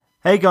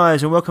Hey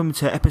guys, and welcome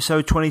to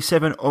episode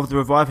 27 of the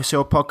Revive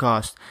Yourself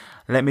podcast.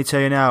 Let me tell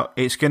you now,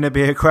 it's going to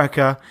be a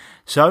cracker.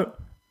 So,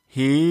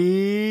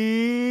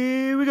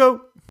 here we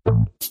go.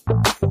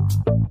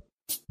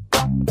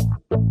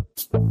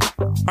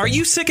 Are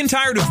you sick and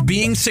tired of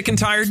being sick and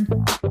tired?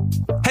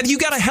 Have you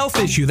got a health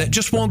issue that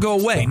just won't go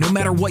away no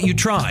matter what you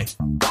try?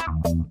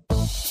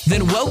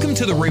 Then welcome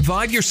to the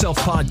Revive Yourself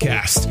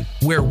podcast,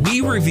 where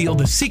we reveal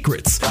the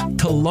secrets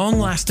to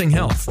long-lasting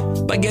health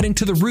by getting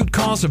to the root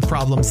cause of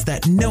problems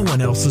that no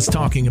one else is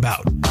talking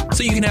about.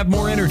 So you can have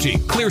more energy,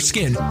 clear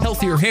skin,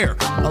 healthier hair,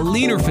 a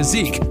leaner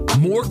physique,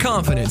 more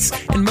confidence,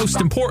 and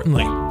most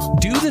importantly,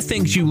 do the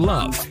things you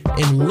love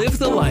and live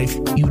the life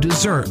you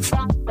deserve.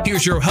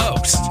 Here's your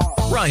host,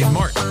 Ryan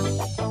Martin.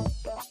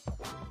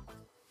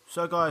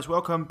 So guys,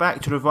 welcome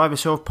back to the Revive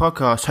Yourself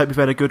podcast. Hope you've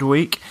had a good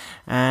week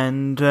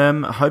and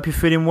I hope you're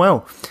feeling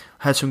well.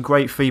 Had some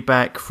great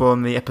feedback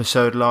from the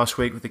episode last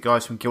week with the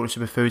guys from Guiltless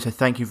Superfood, so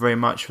thank you very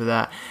much for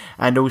that.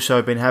 And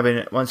also been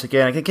having, once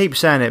again, I can keep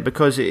saying it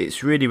because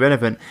it's really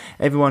relevant.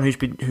 Everyone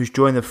who's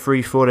joined the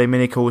free 4-day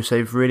mini course,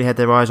 they've really had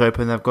their eyes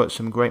open. They've got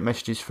some great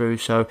messages through,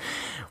 so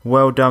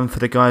well done for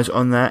the guys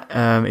on that.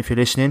 If you're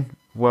listening,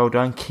 well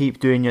done, keep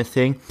doing your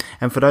thing.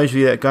 And for those of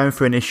you that are going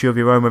through an issue of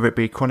your own, whether it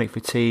be chronic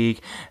fatigue,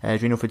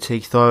 adrenal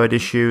fatigue, thyroid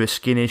issue, a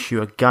skin issue,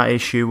 a gut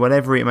issue,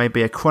 whatever it may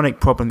be, a chronic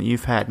problem that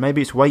you've had,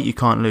 maybe it's weight you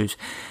can't lose,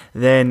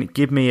 then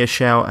give me a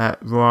shout at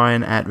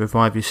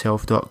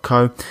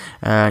ryan@reviveyourself.co.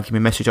 Give me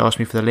a message, ask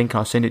me for the link,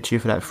 I'll send it to you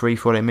for that free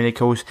 4-day mini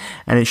course,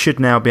 and it should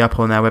now be up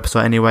on our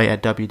website anyway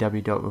at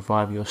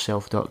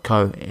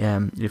www.reviveyourself.co,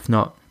 if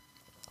not.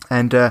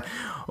 And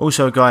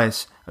also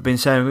guys, I've been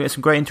saying we get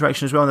some great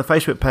interaction as well on the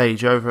Facebook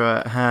page over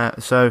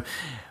at so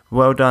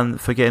well done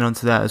for getting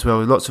onto that as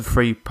well. Lots of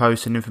free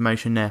posts and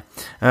information there.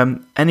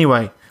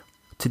 Anyway,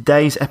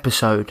 today's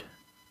episode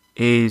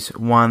is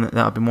one that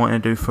I've been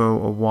wanting to do for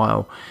a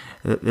while.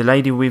 The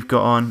lady we've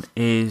got on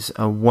is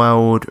a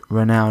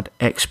world-renowned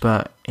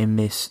expert in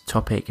this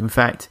topic. In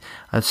fact,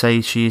 I'd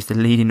say she is the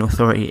leading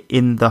authority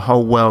in the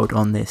whole world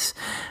on this.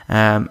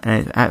 And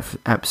it's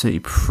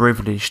absolutely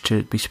privileged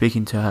to be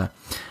speaking to her.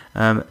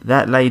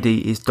 That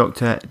lady is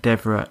Dr.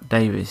 Devra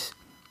Davis.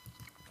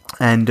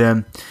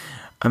 And,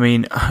 I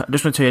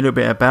just want to tell you a little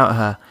bit about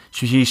her.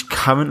 She's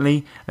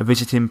currently a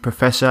visiting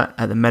professor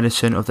at the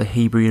Medicine of the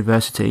Hebrew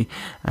University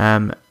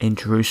in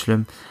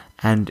Jerusalem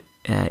and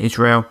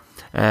Israel.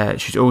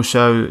 She's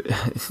also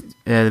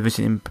the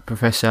visiting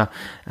professor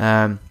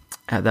at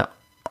the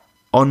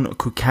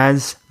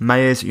Onkukaz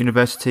Mayers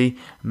University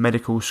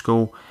Medical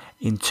School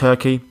in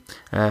Turkey.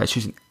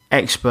 She's an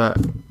expert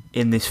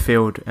in this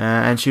field,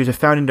 and she was a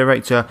founding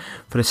director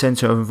for the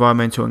Center of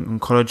Environmental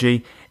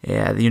Oncology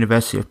at the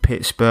University of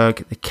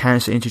Pittsburgh, the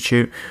Cancer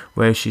Institute,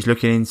 where she's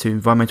looking into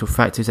environmental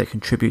factors that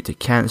contribute to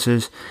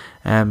cancers.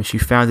 She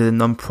founded a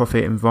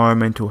non-profit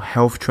Environmental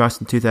Health Trust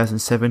in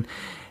 2007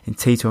 in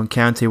Teton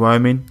County,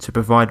 Wyoming, to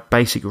provide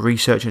basic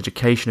research and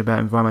education about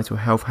environmental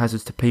health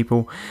hazards to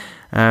people.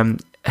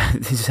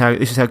 This is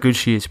how good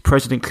she is.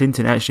 President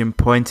Clinton actually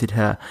appointed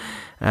her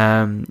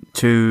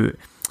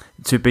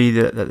to be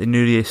the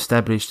newly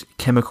established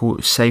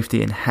Chemical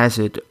Safety and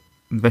Hazard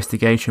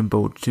Investigation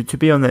Board, to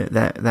be on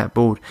that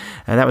board.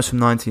 That was from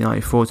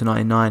 1994 to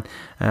 99,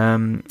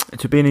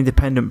 to be an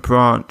independent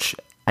branch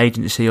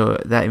agency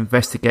that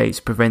investigates,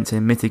 prevents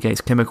and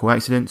mitigates chemical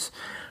accidents.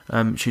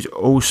 She's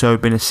also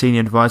been a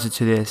senior advisor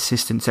to the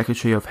Assistant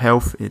Secretary of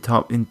Health in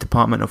the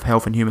Department of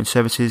Health and Human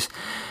Services.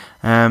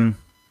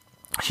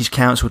 She's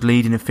counselled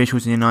leading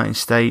officials in the United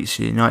States,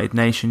 the United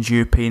Nations,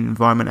 European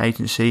Environment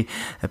Agency,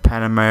 the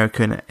Pan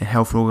American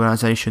Health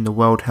Organization, the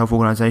World Health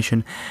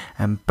Organization,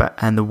 and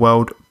the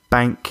World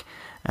Bank,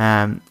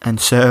 and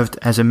served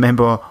as a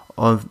member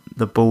of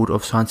the Board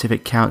of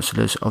Scientific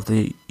Counselors of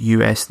the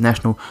U.S.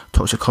 National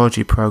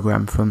Toxicology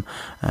Program from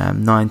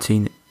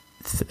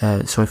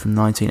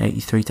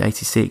 1983 to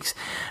 86,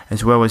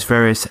 as well as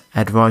various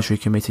advisory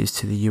committees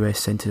to the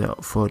U.S. Center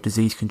for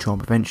Disease Control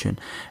and Prevention.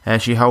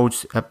 She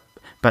holds a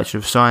Bachelor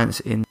of Science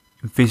in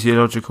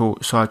Physiological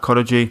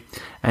Psychology,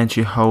 and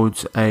she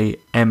holds a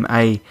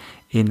MA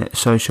in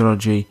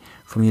Sociology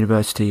from the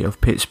University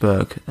of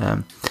Pittsburgh.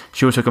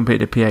 She also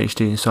completed a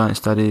PhD in Science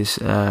Studies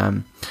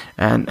and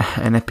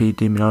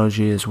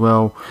Epidemiology as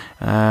well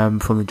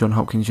from the Johns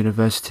Hopkins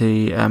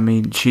University.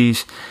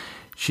 She's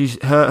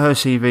her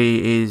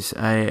CV is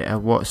a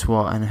what's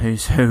what and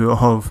who's who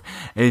of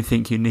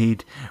everything you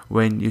need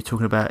when you're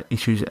talking about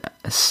issues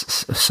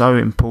so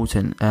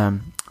important.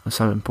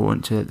 So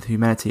important to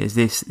humanity as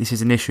this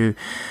is an issue.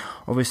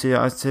 Obviously,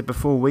 as I said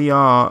before, we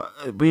are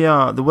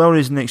the world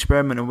is an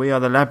experiment, and we are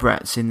the lab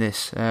rats in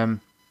this.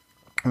 And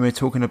we're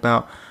talking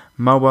about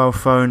mobile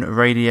phone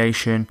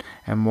radiation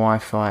and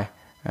Wi-Fi.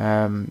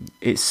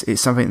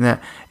 It's something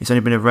that it's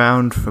only been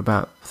around for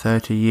about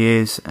 30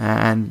 years,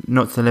 and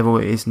not to the level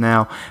it is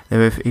now. They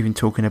were even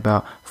talking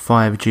about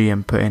 5G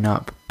and putting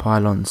up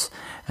pylons,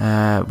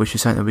 which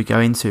is something that we go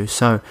into.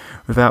 So,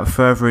 without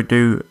further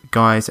ado,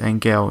 guys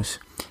and girls,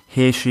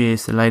 here she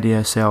is, the lady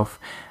herself,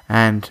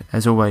 and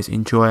as always,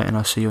 enjoy it, and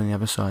I'll see you on the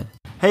other side.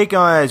 Hey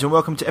guys, and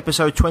welcome to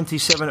episode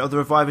 27 of the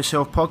Revive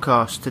Yourself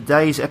podcast.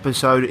 Today's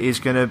episode is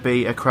going to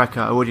be a cracker,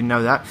 I already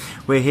know that.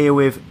 We're here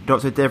with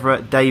Dr.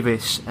 Devra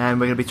Davis, and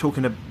we're going to be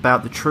talking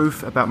about the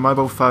truth about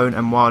mobile phone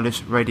and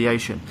wireless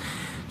radiation.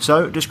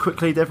 So, just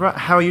quickly, Devra,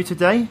 how are you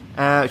today?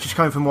 Just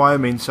coming from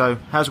Wyoming, so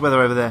how's the weather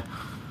over there?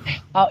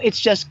 It's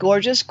just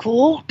gorgeous,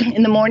 cool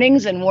in the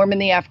mornings and warm in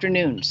the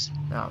afternoons.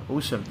 Oh,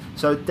 awesome.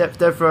 So,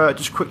 Devra,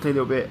 just quickly a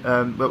little bit,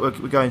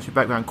 we're going through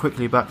background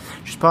quickly, but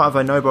she's part of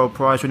a Nobel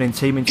Prize winning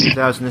team in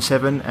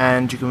 2007,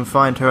 and you can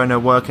find her and her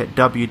work at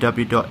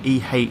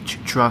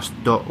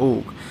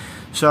www.ehtrust.org.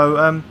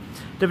 So,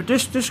 Devra,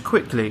 just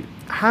quickly,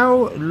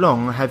 how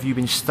long have you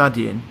been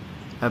studying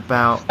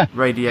about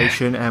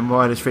radiation and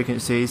wireless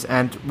frequencies,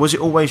 and was it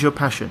always your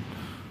passion?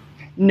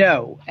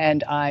 No,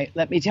 and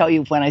let me tell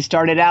you, when I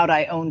started out,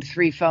 I owned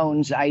 3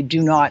 phones. I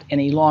do not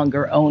any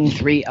longer own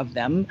 3 of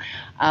them,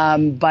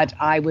 but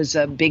I was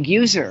a big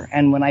user,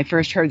 and when I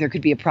first heard there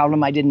could be a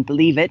problem, I didn't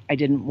believe it. I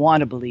didn't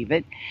want to believe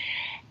it,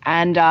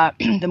 and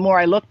the more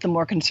I looked, the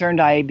more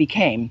concerned I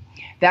became.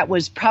 That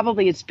was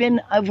probably, it's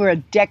been over a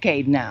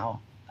decade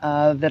now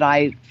that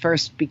I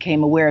first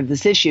became aware of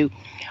this issue.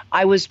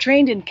 I was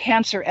trained in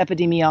cancer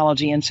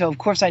epidemiology, and so, of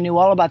course, I knew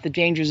all about the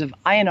dangers of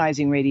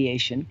ionizing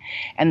radiation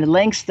and the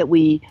lengths that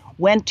we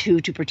went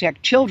to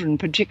protect children,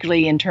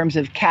 particularly in terms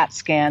of CAT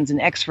scans and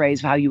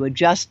X-rays, how you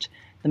adjust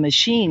the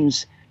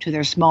machines to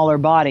their smaller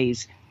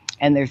bodies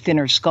and their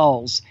thinner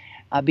skulls,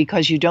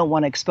 because you don't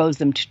want to expose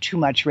them to too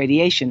much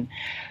radiation.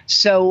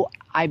 So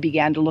I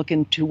began to look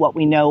into what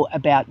we know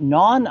about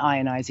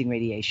non-ionizing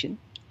radiation,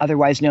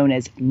 otherwise known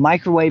as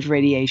microwave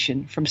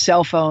radiation, from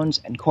cell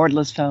phones and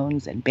cordless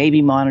phones and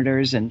baby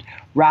monitors and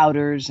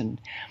routers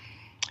and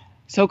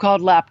so-called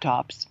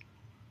laptops.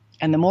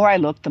 And the more I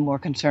looked, the more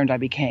concerned I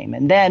became.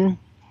 And then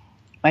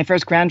my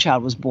first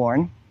grandchild was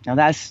born. Now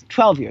that's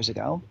 12 years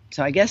ago.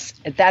 So I guess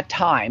at that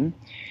time,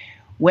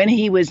 when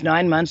he was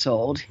 9 months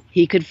old,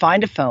 he could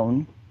find a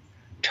phone,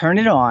 turn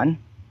it on,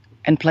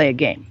 and play a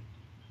game.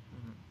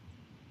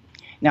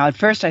 Now at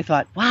first I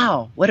thought,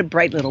 wow, what a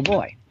bright little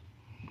boy.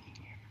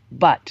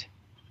 But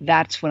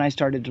that's when I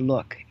started to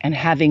look. And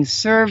having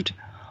served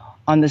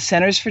on the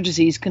Centers for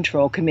Disease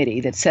Control Committee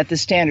that set the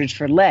standards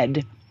for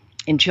lead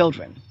in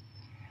children,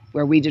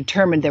 where we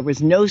determined there was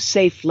no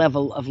safe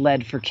level of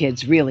lead for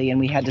kids, really,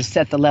 and we had to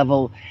set the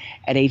level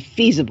at a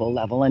feasible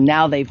level. And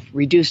now they've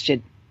reduced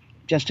it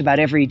just about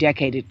every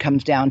decade. It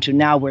comes down to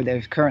now where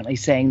they're currently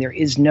saying there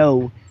is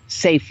no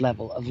safe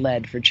level of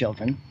lead for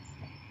children.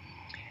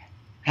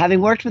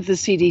 Having worked with the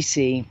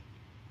CDC,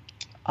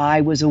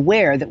 I was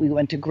aware that we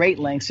went to great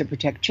lengths to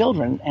protect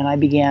children, and I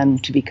began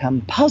to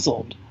become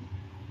puzzled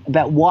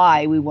about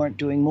why we weren't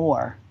doing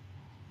more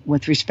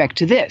with respect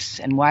to this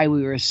and why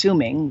we were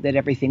assuming that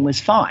everything was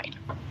fine.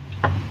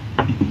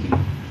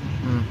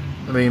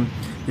 I mean,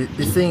 the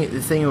thing,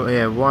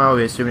 why are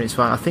we assuming it's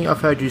fine? I think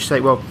I've heard you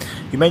say, well,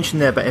 you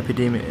mentioned there about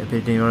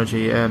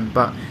epidemiology,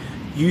 but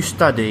you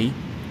study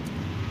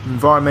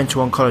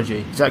environmental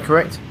oncology, is that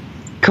correct?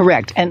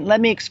 Correct. And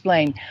let me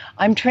explain.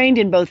 I'm trained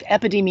in both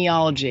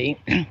epidemiology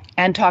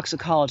and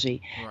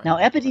toxicology. Right. Now,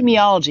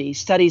 epidemiology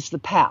studies the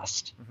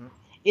past. Mm-hmm.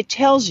 It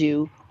tells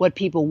you what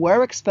people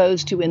were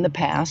exposed to in the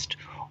past,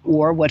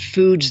 or what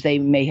foods they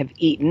may have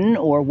eaten,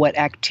 or what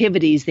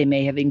activities they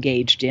may have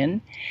engaged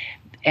in,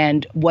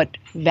 and what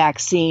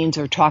vaccines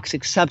or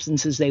toxic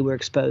substances they were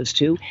exposed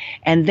to.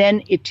 And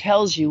then it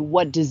tells you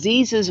what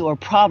diseases or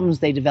problems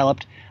they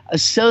developed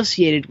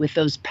associated with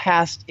those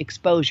past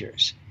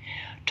exposures.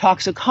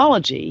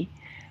 Toxicology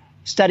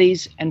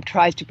studies and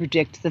tries to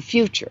predict the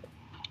future.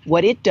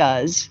 What it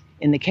does,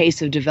 in the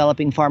case of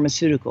developing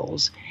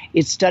pharmaceuticals,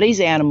 it studies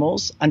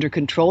animals under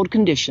controlled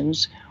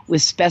conditions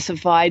with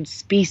specified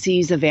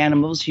species of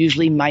animals,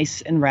 usually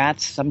mice and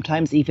rats,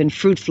 sometimes even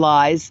fruit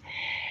flies,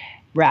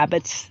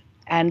 rabbits,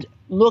 and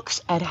looks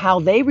at how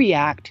they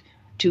react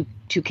to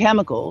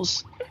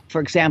chemicals,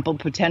 for example,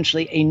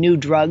 potentially a new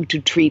drug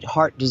to treat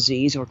heart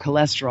disease or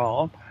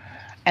cholesterol,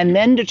 and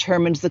then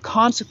determines the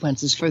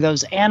consequences for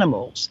those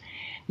animals.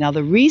 Now,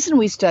 the reason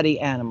we study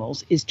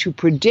animals is to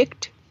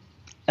predict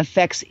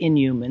effects in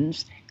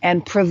humans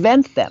and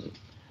prevent them.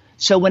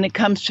 So when it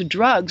comes to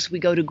drugs, we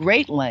go to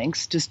great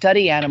lengths to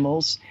study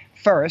animals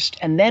first,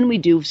 and then we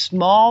do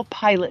small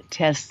pilot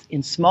tests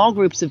in small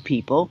groups of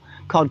people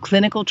called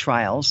clinical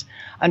trials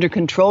under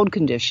controlled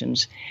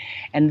conditions.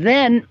 And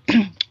then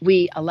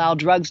we allow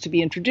drugs to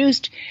be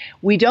introduced.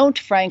 We don't,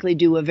 frankly,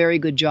 do a very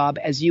good job,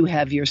 as you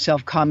have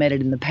yourself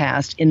commented in the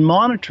past, in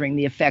monitoring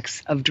the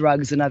effects of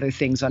drugs and other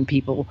things on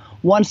people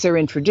once they're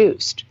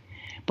introduced.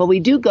 But we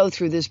do go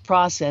through this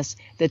process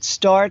that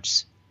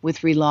starts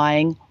with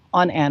relying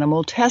on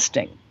animal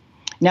testing.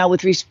 Now,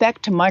 with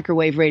respect to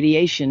microwave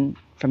radiation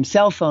from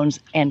cell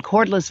phones and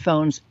cordless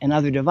phones and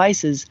other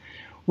devices,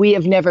 we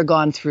have never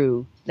gone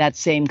through that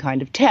same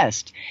kind of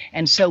test.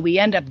 And so we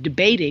end up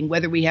debating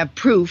whether we have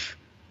proof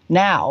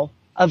now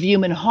of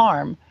human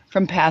harm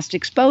from past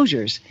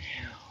exposures.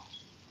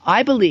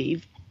 I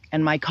believe,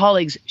 and my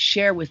colleagues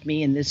share with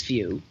me in this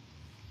view,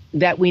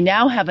 that we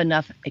now have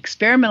enough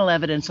experimental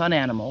evidence on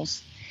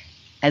animals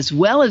as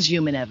well as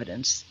human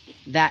evidence,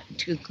 that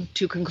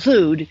to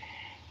conclude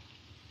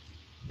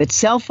that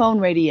cell phone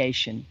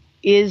radiation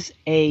is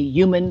a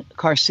human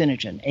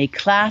carcinogen, a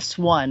class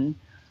 1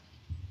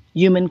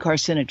 human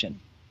carcinogen.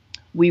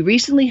 We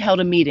recently held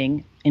a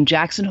meeting in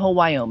Jackson Hole,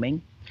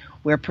 Wyoming,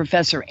 where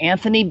Professor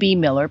Anthony B.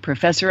 Miller,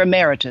 Professor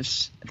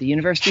Emeritus at the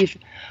University of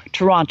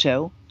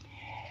Toronto,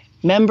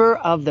 member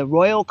of the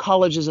Royal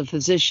Colleges of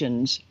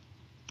Physicians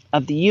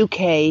of the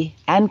UK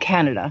and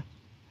Canada,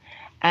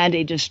 and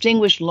a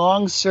distinguished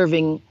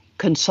long-serving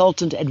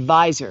consultant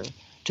advisor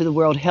to the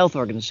World Health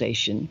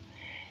Organization,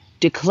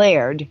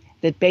 declared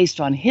that based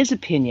on his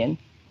opinion,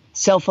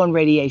 cell phone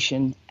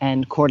radiation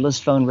and cordless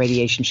phone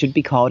radiation should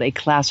be called a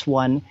class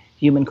 1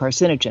 human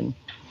carcinogen.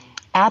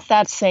 At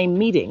that same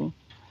meeting,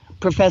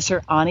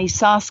 Professor Ani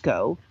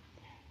Sasko,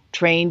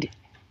 trained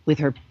with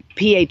her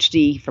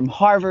PhD from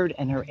Harvard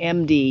and her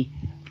MD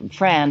from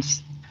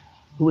France,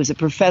 who was a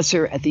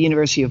professor at the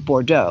University of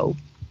Bordeaux,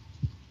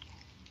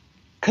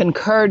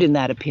 concurred in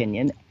that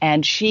opinion,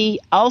 and she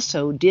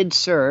also did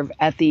serve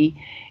at the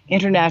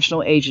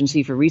International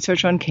Agency for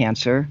Research on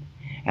Cancer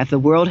at the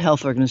World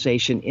Health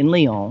Organization in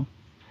Lyon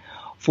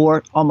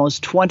for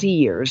almost 20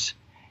 years.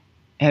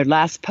 Her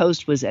last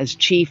post was as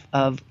Chief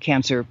of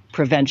Cancer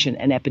Prevention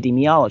and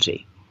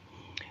Epidemiology.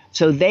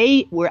 So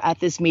they were at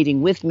this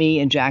meeting with me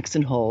in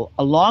Jackson Hole,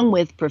 along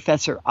with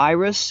Professor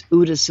Iris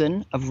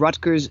Udason of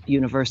Rutgers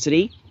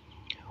University,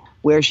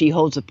 where she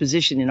holds a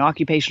position in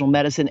occupational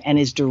medicine and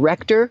is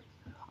director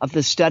of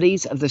the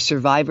studies of the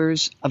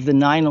survivors of the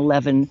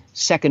 9/11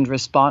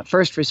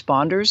 first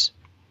responders.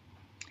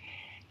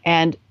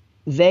 And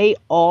they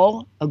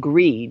all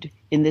agreed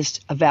in this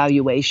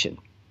evaluation.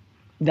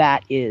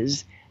 That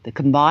is, the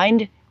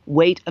combined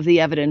weight of the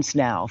evidence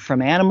now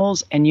from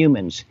animals and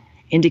humans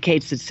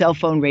indicates that cell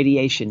phone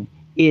radiation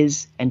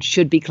is and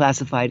should be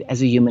classified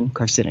as a human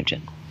carcinogen.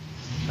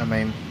 I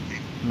mean,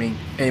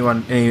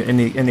 anyone in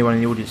the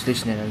audience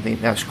listening, I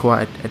think that's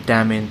quite a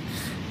damning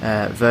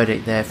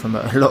verdict there from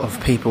a lot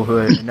of people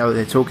who know what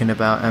they're talking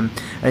about, and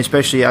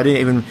especially I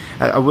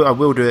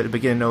will do it at the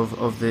beginning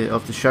of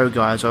the show,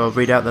 guys. I'll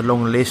read out the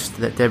long list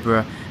that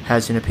Devra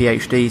has in her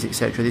PhDs,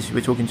 etc. We're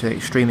talking to an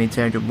extremely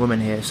intelligent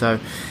woman here, so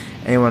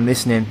anyone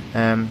listening,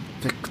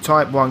 the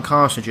type 1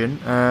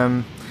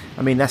 carcinogen,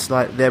 I mean that's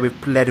like there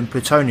with lead and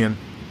plutonium.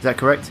 Is that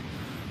correct?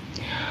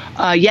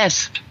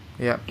 Yes.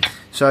 Yeah.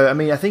 So I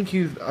mean, I think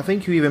you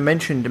even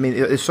mentioned. I mean,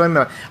 there's so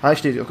much.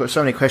 I've got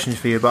so many questions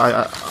for you,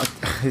 but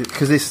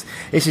because this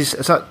is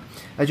so,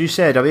 as you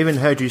said, I've even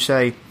heard you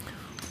say,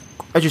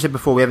 as you said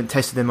before, we haven't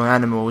tested them on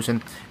animals,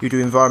 and you do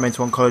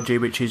environmental oncology,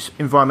 which is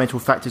environmental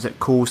factors that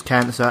cause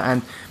cancer,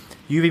 and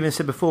you've even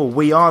said before,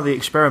 we are the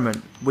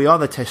experiment, we are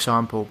the test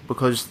sample,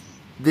 because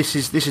this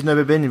has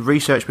never been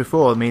researched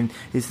before. I mean,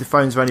 the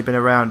phones have only been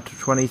around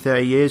 20,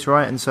 30 years,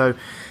 right? And so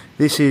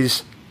this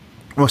is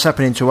what's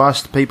happening to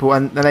us, people,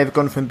 and they've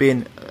gone from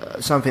being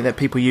something that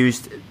people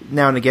used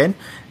now and again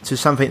to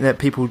something that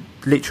people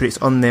literally, it's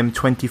on them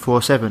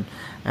 24/7,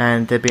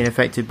 and they're being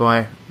affected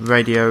by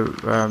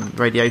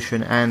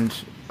radiation and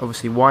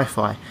obviously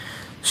Wi-Fi.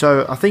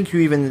 So I think you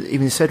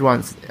even said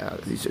once,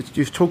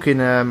 you were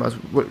talking, I was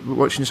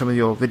watching some of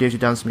your videos,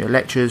 you've done some of your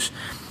lectures,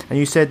 and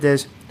you said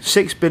there's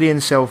 6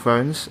 billion cell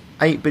phones,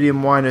 8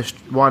 billion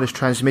wireless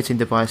transmitting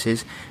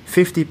devices,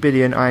 50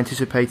 billion are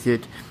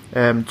anticipated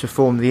to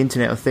form the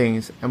Internet of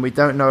Things, and we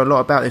don't know a lot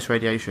about this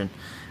radiation.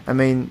 I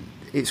mean,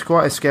 it's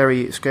quite a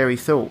scary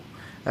thought.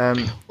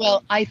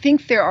 Well, I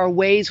think there are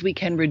ways we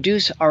can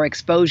reduce our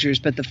exposures,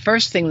 but the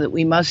first thing that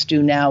we must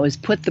do now is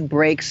put the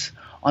brakes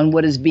on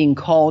what is being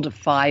called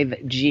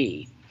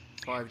 5G.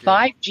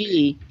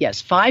 5G,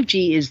 yes,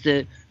 5G is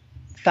the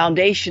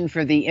foundation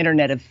for the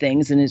Internet of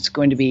Things, and it's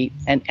going to be,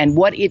 and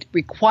what it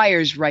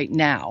requires right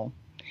now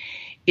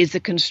is the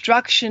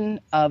construction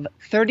of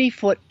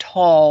 30-foot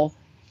tall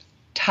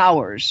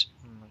towers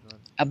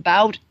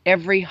about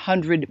every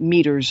 100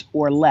 meters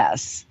or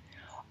less,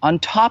 on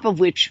top of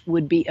which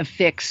would be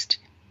affixed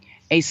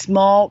a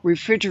small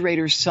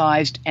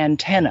refrigerator-sized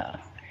antenna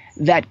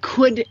that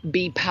could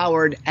be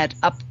powered at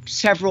up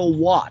several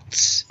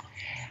watts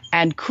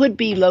and could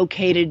be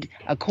located,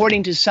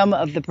 according to some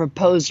of the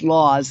proposed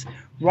laws,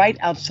 right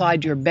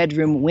outside your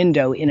bedroom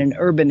window in an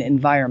urban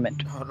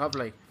environment. Oh,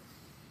 lovely.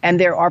 And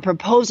there are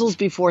proposals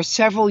before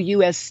several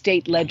U.S.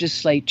 state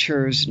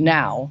legislatures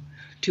now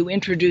to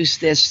introduce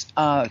this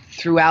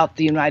throughout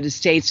the United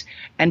States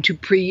and to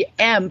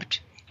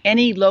preempt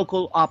any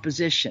local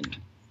opposition.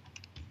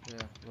 Yeah,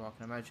 well, I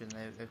can imagine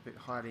they've been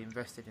highly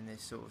invested in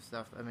this sort of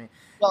stuff. I mean,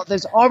 well,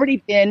 there's already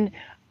been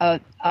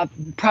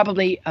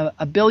probably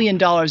 $1 billion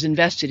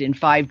invested in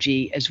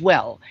 5G as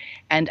well.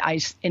 And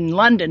in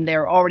London,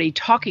 they're already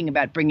talking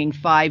about bringing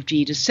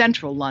 5G to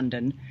central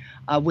London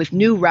with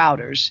new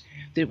routers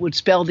that would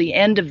spell the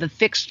end of the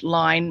fixed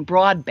line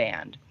broadband.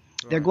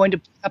 Right. They're going to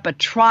put up a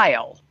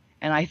trial,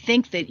 and I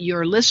think that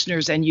your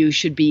listeners and you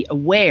should be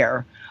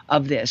aware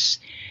of this.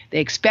 They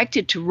expect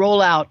it to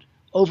roll out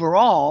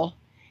overall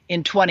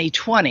in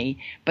 2020,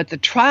 but the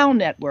trial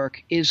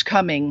network is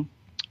coming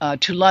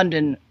to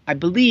London, I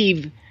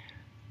believe,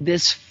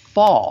 this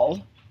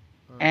fall,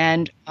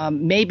 and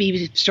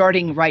maybe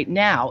starting right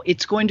now,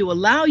 it's going to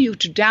allow you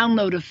to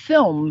download a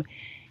film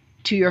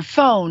to your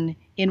phone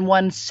in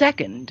 1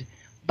 second.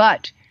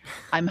 But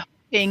I'm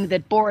hoping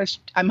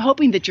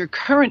that your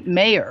current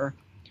mayor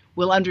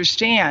will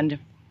understand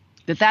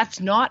that that's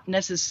not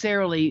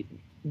necessarily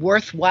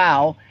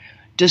worthwhile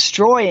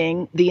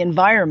destroying the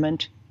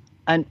environment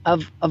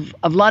of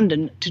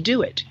London to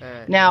do it.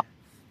 Now,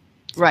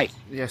 right.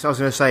 Yes, I was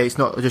going to say it's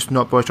not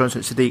Boris Johnson,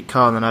 it's Sadiq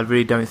Khan, and I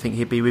really don't think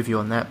he'd be with you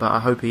on that, but I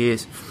hope he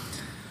is.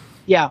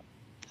 Yeah.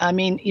 I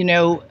mean,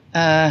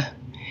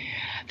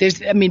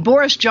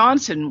 Boris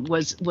Johnson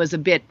was a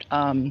bit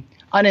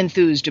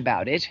unenthused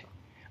about it,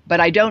 but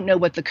I don't know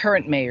what the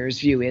current mayor's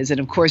view is. And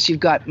of course, you've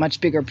got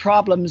much bigger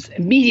problems,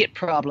 immediate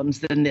problems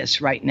than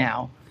this right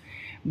now.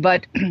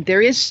 But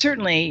there is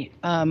certainly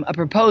a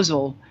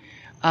proposal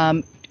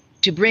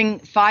to bring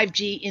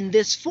 5G in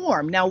this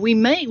form. Now, we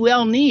may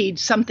well need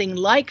something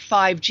like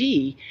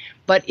 5G,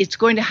 but it's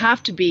going to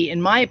have to be,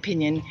 in my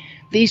opinion,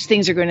 these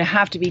things are going to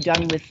have to be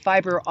done with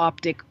fiber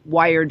optic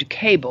wired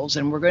cables,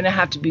 and we're going to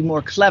have to be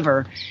more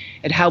clever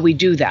at how we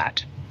do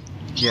that.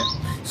 Yeah.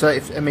 So,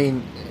 it's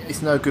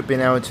no good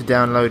being able to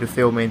download a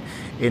film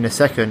in a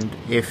second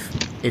if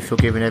you're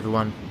giving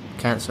everyone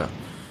cancer.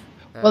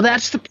 Well,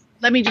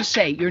 let me just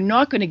say, you're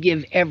not going to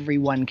give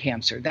everyone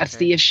cancer. That's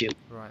the issue.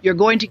 Right. You're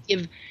going to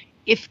give,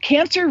 if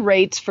cancer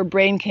rates for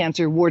brain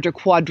cancer were to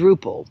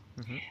quadruple,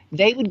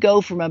 they would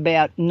go from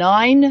about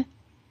 9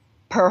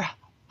 per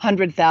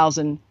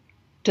 100,000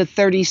 to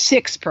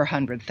 36 per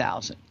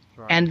 100,000.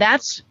 Right. And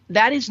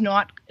that is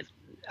not,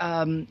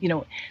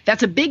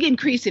 that's a big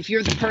increase if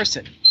you're the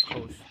person. Of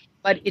course.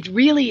 But it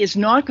really is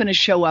not going to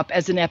show up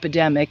as an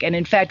epidemic. And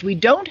in fact, we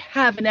don't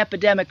have an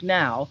epidemic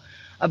now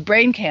of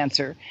brain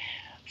cancer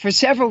for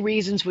several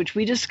reasons, which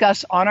we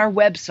discuss on our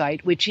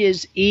website, which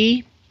is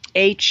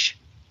ehtrust.org.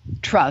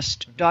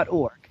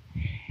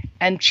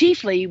 And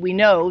chiefly, we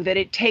know that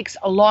it takes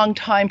a long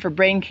time for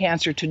brain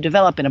cancer to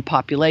develop in a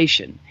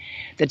population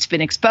that's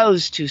been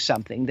exposed to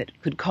something that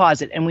could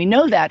cause it. And we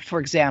know that, for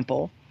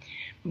example,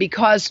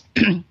 because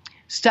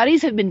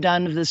studies have been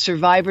done of the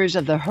survivors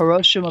of the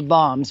Hiroshima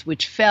bombs,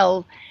 which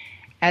fell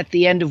at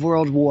the end of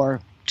World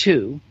War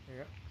II.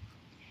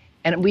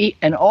 Yeah.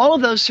 And all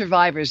of those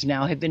survivors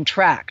now have been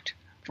tracked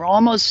for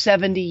almost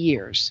 70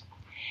 years.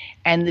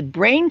 And the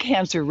brain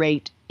cancer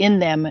rate in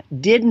them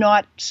did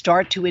not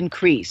start to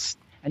increase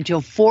until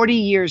 40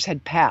 years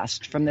had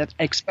passed from that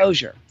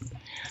exposure.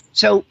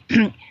 So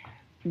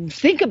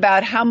think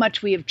about how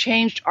much we have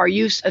changed our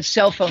use of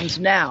cell phones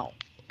now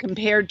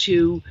compared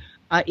to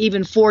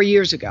even 4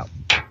 years ago.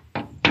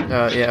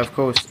 Yeah, of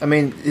course. I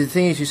mean, the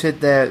thing is, you said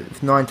there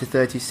 9 to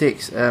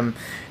 36.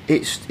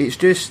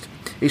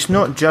 It's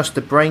not just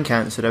the brain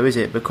cancer, though, is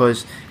it?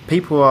 Because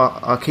people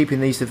are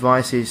keeping these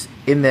devices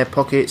in their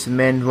pockets, and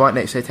men right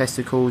next to their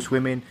testicles,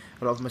 women,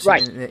 a lot of them are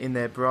sitting in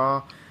their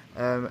bra.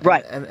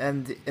 Right.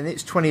 And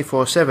it's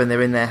 24/7.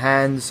 They're in their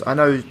hands. I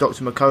know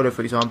Dr. McCullough,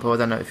 for example. I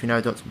don't know if you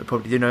know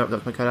probably do know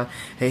Dr. McCullough.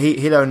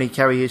 He'll only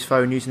carry his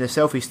phone using a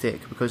selfie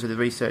stick because of the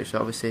research that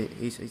obviously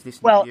he's listening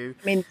to you.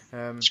 I mean,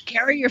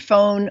 carry your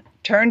phone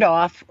turned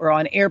off or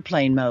on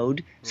airplane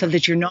mode so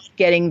that you're not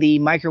getting the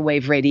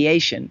microwave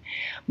radiation.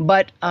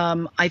 But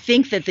I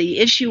think that the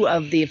issue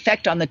of the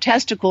effect on the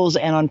testicles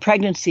and on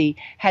pregnancy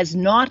has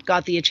not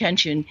got the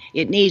attention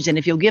it needs. And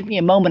if you'll give me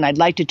a moment, I'd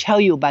like to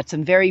tell you about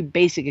some very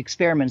basic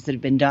experiments that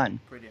have been done.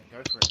 Brilliant.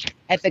 Go for it.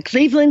 At the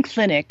Cleveland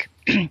Clinic,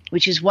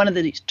 which is one of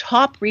the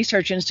top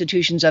research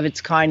institutions of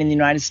its kind in the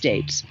United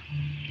States,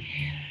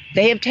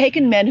 they have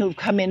taken men who've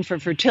come in for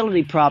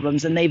fertility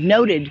problems, and they've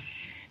noted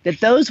that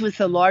those with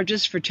the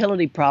largest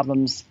fertility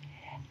problems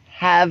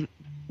have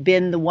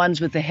been the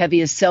ones with the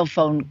heaviest cell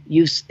phone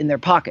use in their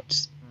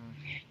pockets.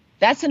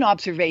 That's an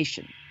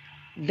observation.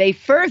 They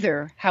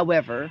further,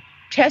 however,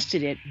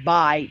 tested it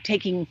by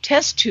taking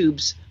test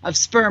tubes of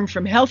sperm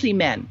from healthy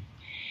men,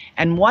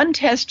 and one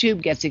test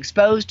tube gets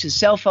exposed to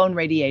cell phone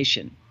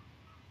radiation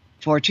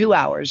for 2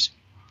 hours,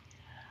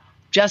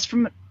 just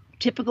from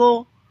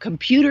typical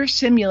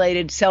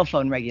computer-simulated cell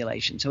phone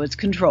regulation, so it's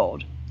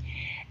controlled.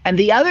 And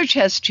the other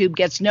test tube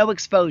gets no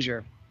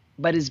exposure,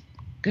 but is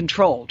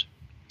controlled.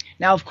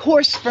 Now, of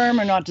course, sperm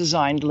are not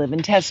designed to live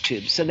in test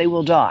tubes, so they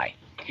will die.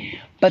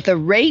 But the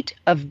rate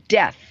of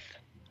death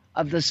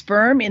of the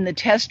sperm in the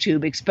test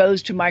tube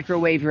exposed to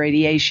microwave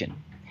radiation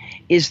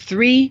is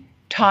 3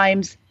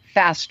 times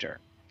faster.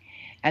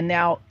 And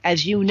now,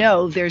 as you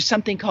know, there's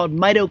something called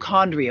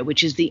mitochondria,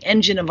 which is the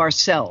engine of our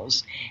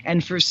cells.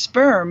 And for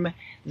sperm,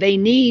 they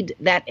need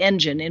that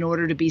engine in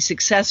order to be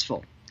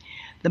successful.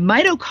 The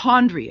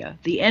mitochondria,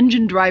 the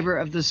engine driver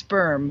of the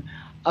sperm,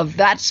 of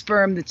that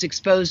sperm that's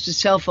exposed to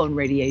cell phone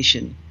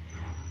radiation,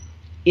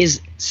 is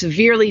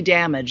severely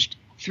damaged,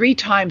 3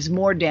 times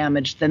more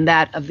damaged than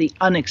that of the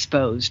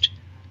unexposed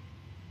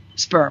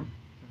sperm.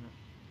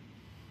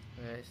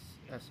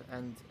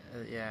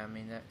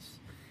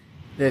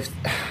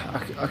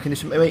 I can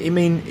just. I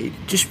mean,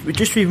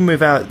 just even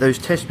without those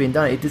tests being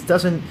done, it just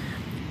doesn't.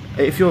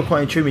 If you're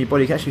quite in tune with your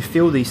body, you can actually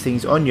feel these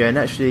things on you, and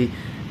actually,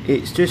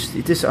 it's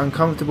just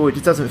uncomfortable. It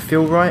just doesn't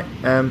feel right.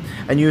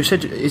 And you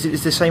said, is it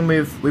the same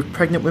with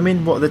pregnant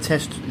women? What are the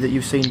tests that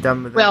you've seen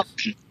done with Well,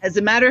 those? as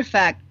a matter of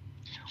fact,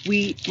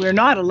 we're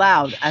not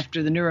allowed,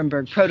 after the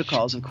Nuremberg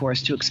protocols, of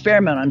course, to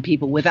experiment on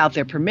people without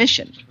their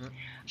permission. Mm-hmm.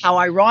 How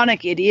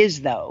ironic it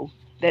is, though,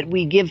 that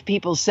we give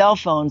people cell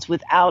phones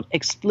without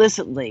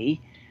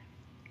explicitly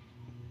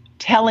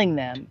telling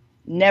them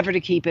never to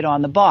keep it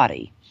on the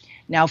body.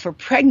 Now, for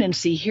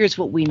pregnancy, here's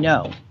what we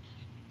know.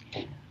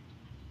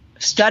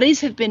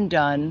 Studies have been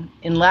done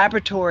in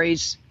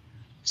laboratories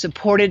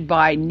supported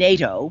by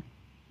NATO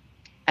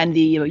and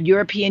the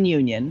European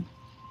Union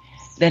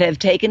that have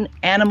taken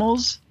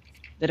animals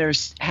that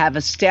have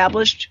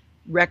established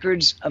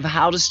records of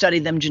how to study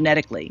them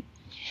genetically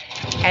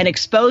and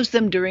exposed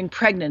them during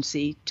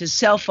pregnancy to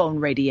cell phone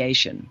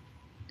radiation,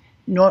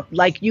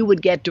 like you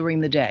would get during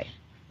the day.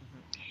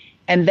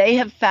 And they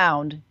have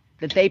found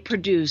that they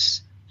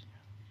produce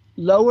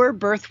lower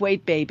birth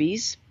weight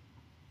babies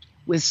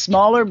with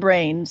smaller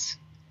brains,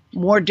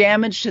 more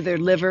damage to their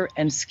liver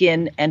and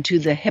skin and to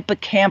the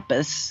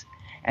hippocampus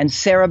and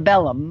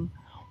cerebellum,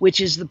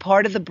 which is the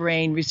part of the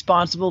brain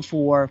responsible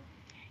for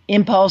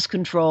impulse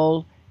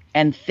control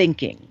and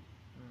thinking.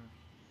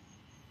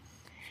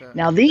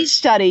 Now, these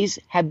studies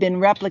have been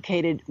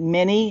replicated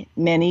many,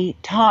 many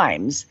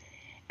times,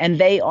 and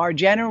they are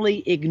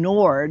generally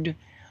ignored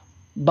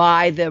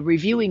by the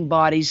reviewing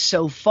bodies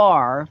so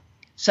far,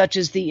 such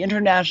as the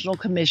International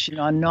Commission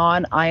on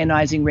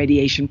Non-Ionizing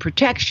Radiation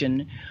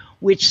Protection,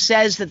 which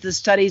says that the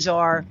studies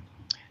are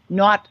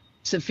not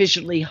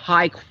sufficiently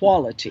high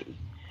quality.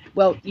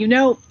 Well,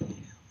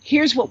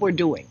 here's what we're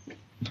doing.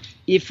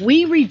 If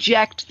we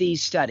reject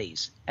these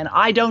studies, and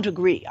I don't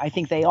agree, I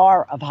think they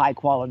are of high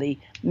quality,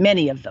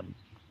 many of them.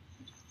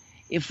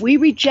 If we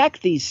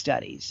reject these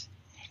studies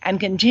and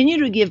continue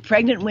to give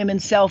pregnant women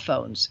cell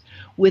phones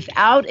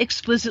without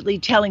explicitly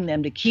telling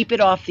them to keep it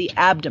off the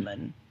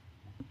abdomen,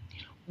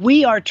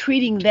 we are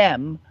treating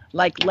them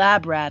like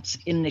lab rats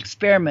in an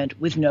experiment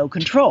with no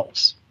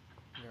controls.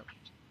 Yep.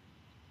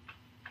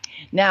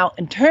 Now,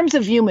 in terms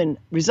of human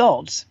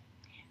results,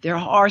 there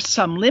are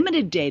some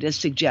limited data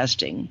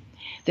suggesting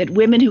that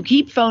women who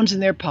keep phones in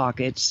their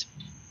pockets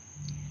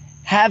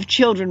have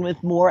children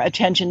with more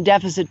attention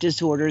deficit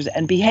disorders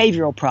and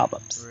behavioral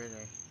problems. Really?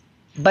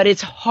 But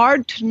it's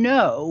hard to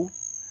know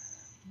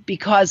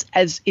because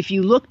if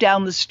you look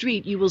down the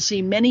street, you will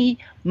see many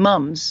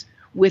mums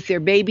with their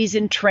babies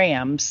in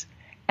trams,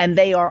 and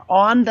they are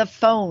on the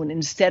phone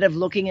instead of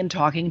looking and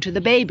talking to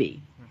the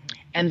baby.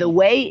 Mm-hmm. And the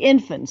way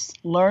infants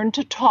learn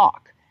to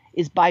talk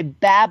is by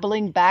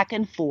babbling back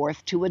and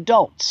forth to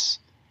adults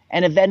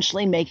and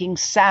eventually making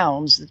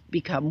sounds that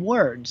become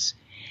words.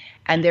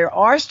 And there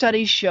are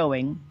studies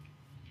showing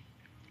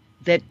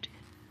that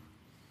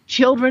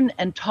children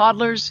and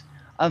toddlers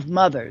of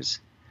mothers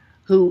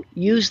who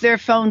use their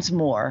phones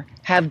more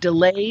have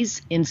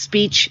delays in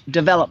speech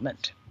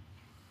development.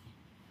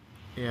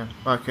 Yeah,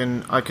 I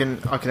can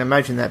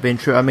imagine that being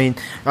true. I mean,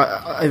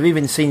 I've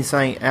even seen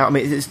saying. I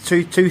mean, there's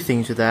two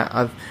things with that.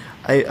 I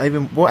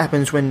even what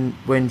happens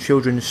when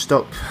children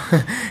stop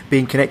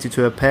being connected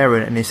to a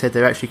parent and they said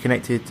they're actually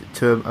connected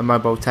to a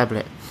mobile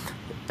tablet.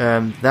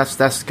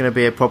 That's going to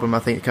be a problem, I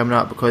think, coming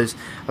up, because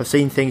I've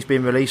seen things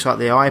being released like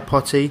the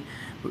iPotty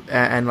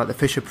and like the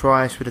Fisher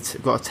Price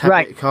got a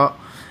tablet cart,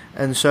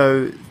 and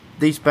so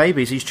these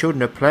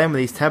children are playing with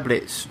these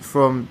tablets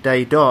from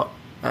day dot.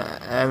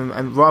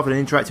 And rather than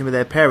interacting with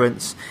their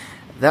parents,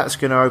 that's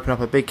going to open up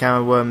a big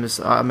can of worms.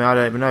 I mean, I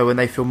don't even know, when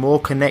they feel more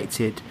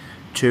connected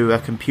to a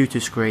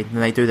computer screen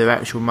than they do their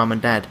actual mum and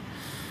dad.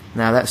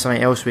 Now, that's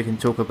something else we can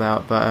talk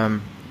about, but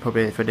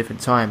probably for a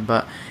different time.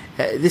 But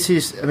this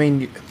is, I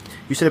mean,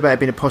 you said about it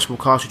being a possible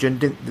carcinogen.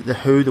 Didn't the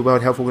WHO, the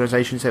World Health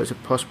Organization, say it was a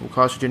possible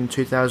carcinogen in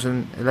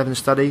 2011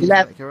 study? Is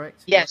that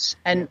correct? Yes,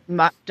 and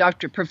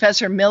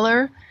Professor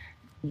Miller,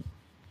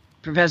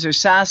 Professor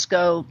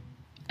Sasko,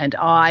 and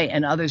I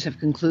and others have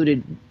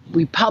concluded.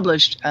 We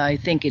published, I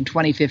think in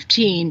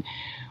 2015,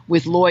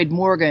 with Lloyd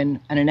Morgan,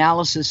 an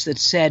analysis that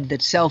said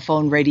that cell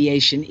phone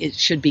radiation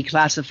should be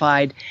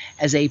classified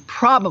as a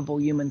probable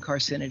human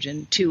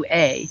carcinogen,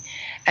 2A.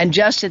 And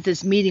just at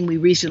this meeting we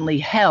recently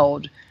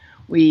held,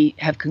 we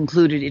have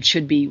concluded it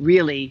should be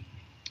really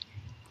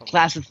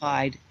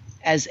classified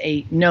as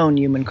a known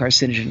human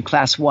carcinogen,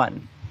 class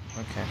 1.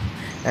 Okay.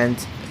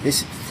 And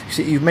this...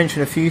 So you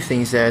mentioned a few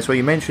things there as well.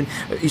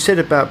 You said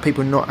about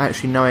people not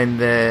actually knowing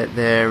their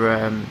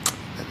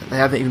they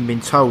haven't even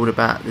been told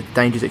about the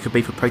dangers it could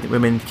be for pregnant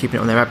women keeping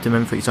it on their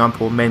abdomen, for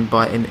example, or men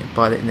by it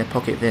in their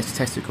pocket, their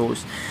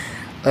testicles.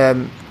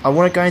 I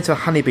want to go into a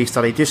honeybee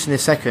study just in a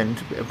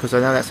second, because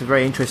I know that's a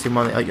very interesting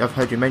one that I've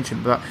heard you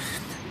mention. But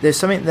there's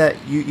something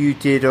that you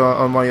did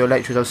on one of your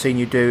lectures I've seen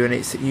you do, and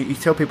it's you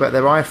tell people about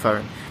their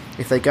iPhone.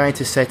 If they go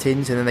into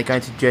settings and then they go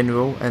into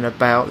general and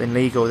about, then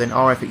legal, then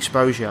RF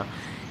exposure.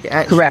 It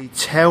actually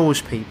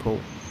tells people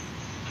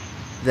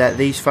that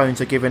these phones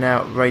are giving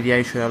out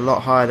radiation a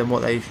lot higher than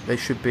what they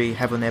should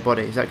have on their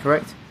body. Is that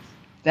correct?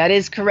 That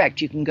is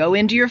correct. You can go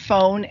into your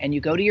phone and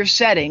you go to your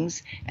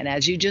settings, and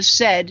as you just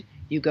said,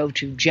 you go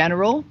to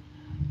general,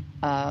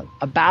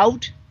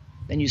 about,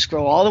 then you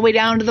scroll all the way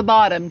down to the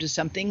bottom to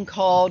something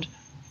called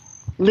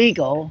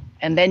legal,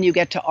 and then you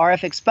get to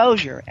RF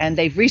exposure. And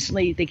they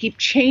keep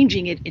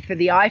changing it for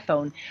the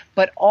iPhone,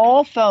 but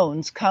all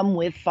phones come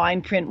with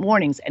fine print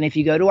warnings. And if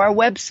you go to our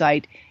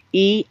website,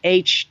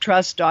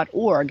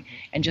 ehtrust.org,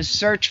 and just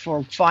search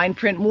for fine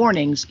print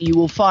warnings, you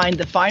will find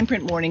the fine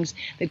print warnings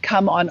that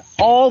come on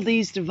all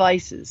these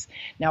devices.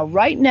 Now,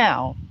 right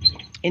now,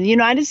 in the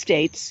United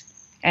States,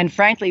 and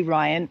frankly,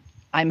 Ryan,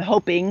 I'm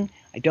hoping,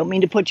 I don't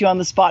mean to put you on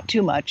the spot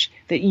too much,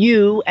 that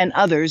you and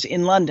others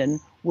in London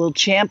will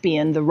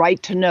champion the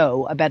right to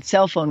know about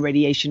cell phone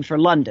radiation for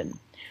London.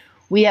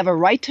 We have a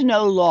right to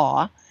know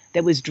law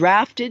that was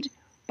drafted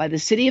by the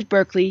city of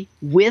Berkeley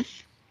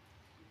with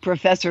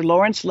Professor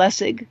Lawrence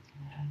Lessig,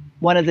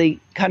 one of the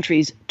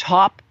country's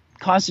top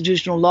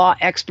constitutional law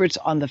experts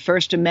on the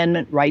First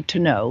Amendment right to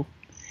know.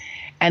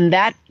 And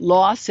that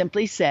law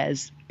simply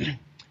says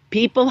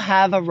people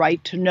have a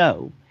right to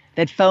know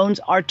that phones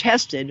are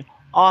tested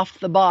off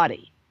the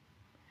body.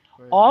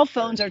 All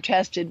phones are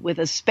tested with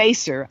a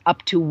spacer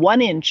up to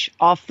 1 inch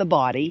off the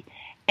body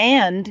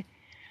and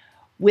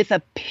with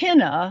a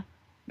pinna,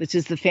 which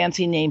is the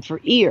fancy name for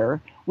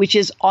ear, which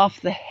is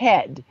off the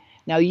head.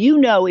 Now, you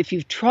know, if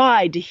you've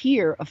tried to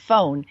hear a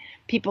phone,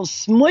 people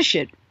smush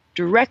it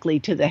directly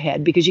to the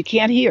head because you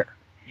can't hear.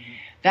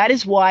 That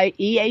is why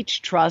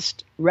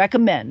Trust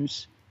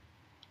recommends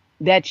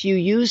that you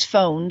use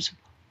phones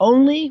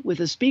only with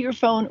a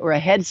speakerphone or a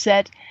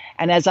headset.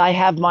 And as I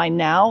have mine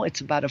now, it's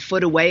about a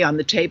foot away on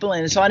the table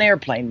and it's on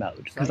airplane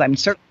mode because I'm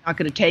certainly not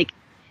going to take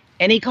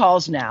any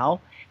calls now.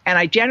 And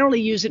I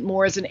generally use it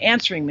more as an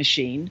answering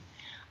machine,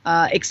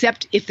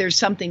 except if there's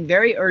something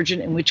very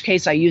urgent, in which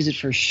case I use it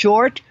for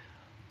short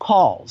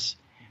calls,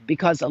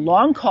 because a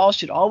long call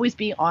should always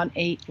be on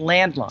a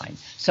landline.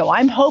 So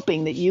I'm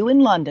hoping that you in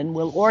London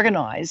will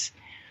organize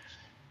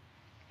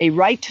a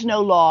right to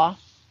know law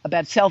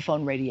about cell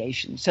phone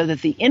radiation so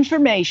that the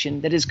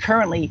information that is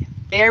currently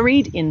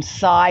buried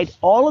inside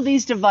all of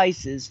these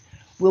devices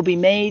will be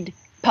made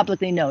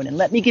publicly known. And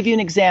let me give you an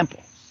example.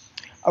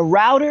 A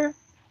router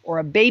or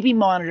a baby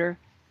monitor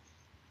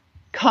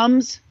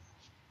comes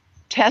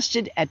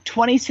tested at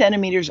 20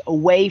 centimeters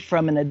away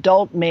from an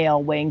adult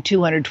male weighing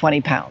 220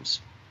 pounds,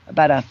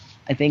 about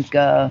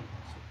 100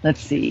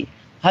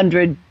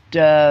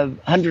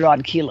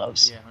 odd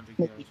kilos. Yeah, 100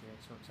 kilos.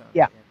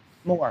 Yeah,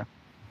 more.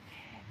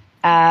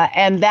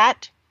 And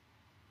that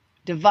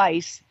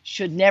device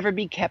should never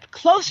be kept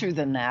closer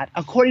than that,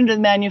 according to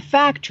the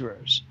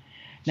manufacturers.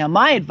 Now,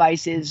 my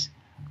advice is,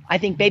 I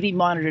think baby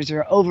monitors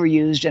are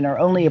overused and are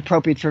only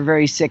appropriate for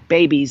very sick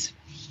babies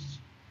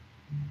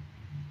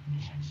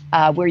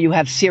where you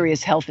have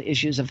serious health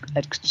issues of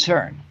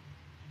concern.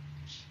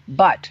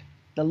 But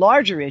the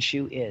larger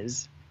issue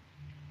is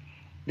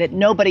that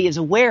nobody is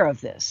aware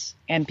of this.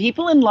 And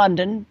people in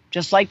London,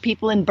 just like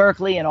people in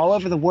Berkeley and all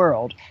over the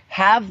world,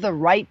 have the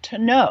right to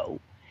know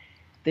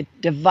that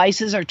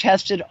devices are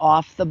tested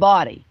off the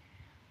body.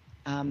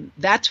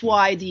 That's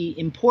why the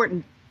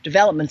important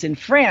developments in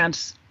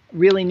France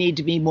really need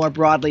to be more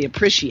broadly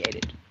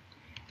appreciated.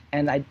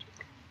 And I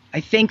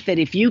think that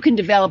if you can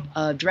develop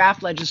a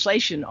draft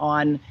legislation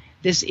on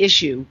this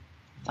issue,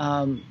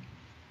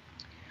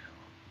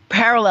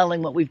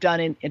 paralleling what we've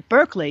done at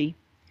Berkeley,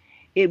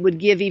 it would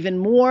give even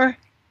more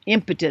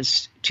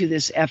impetus to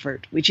this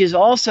effort, which is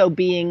also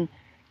being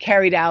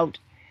carried out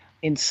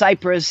in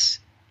Cyprus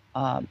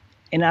and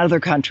other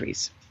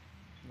countries.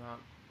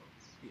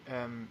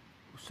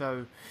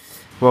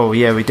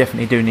 We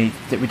definitely do need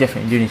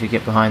to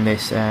get behind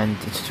this and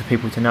for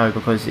people to know,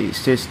 because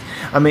it's just,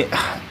 I mean,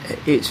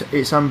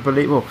 it's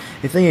unbelievable.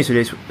 The thing is with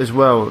this as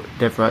well,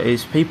 Devra,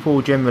 is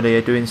people generally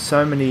are doing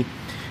so many.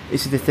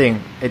 This is the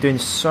thing, they're doing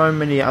so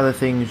many other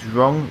things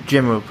wrong,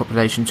 general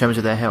population, in terms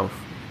of their health.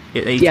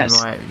 Eating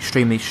right,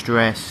 extremely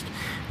stressed,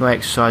 not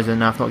exercising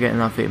enough, not getting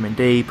enough vitamin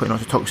D, putting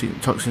lots of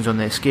toxins on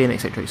their skin,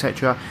 etc.,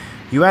 etc.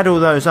 You add all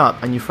those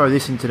up and you throw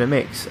this into the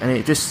mix, and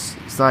it's just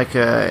like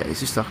a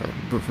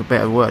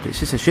better word, it's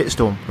just a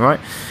shitstorm, right?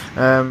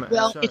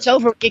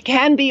 It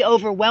can be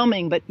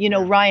overwhelming, but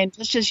Ryan,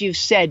 just as you've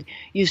said,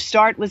 you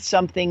start with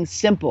something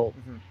simple.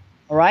 Mm-hmm.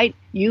 All right,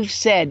 you've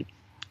said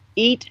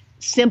eat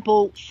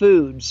simple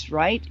foods,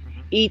 right?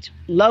 Mm-hmm. Eat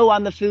low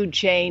on the food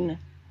chain,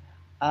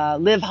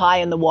 live high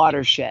in the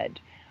watershed.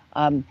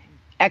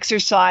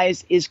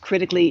 Exercise is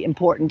critically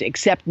important,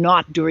 except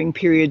not during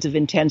periods of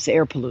intense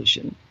air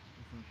pollution.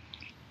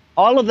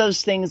 All of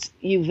those things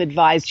you've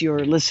advised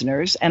your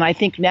listeners, and I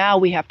think now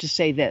we have to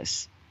say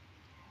this.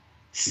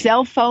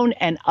 Cell phone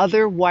and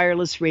other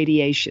wireless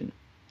radiation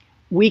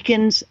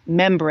weakens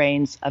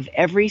membranes of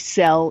every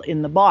cell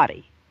in the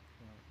body.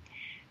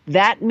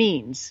 That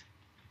means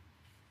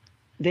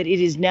that it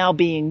is now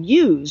being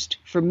used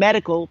for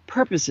medical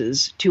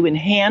purposes to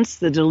enhance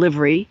the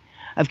delivery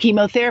of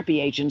chemotherapy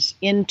agents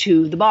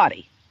into the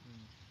body.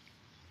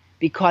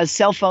 Because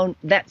cell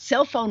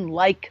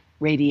phone-like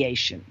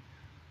radiation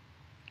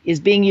is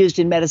being used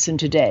in medicine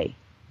today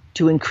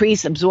to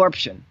increase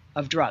absorption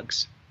of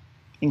drugs,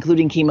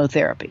 including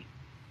chemotherapy.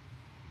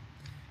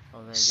 Oh,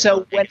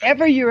 So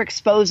whenever you're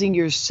exposing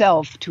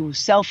yourself to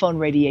cell phone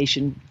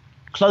radiation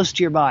close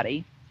to your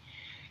body,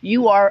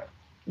 you are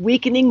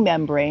weakening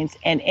membranes,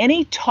 and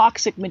any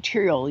toxic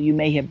material you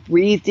may have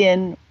breathed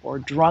in or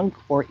drunk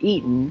or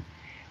eaten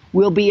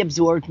will be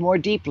absorbed more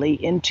deeply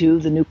into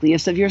the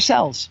nucleus of your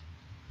cells.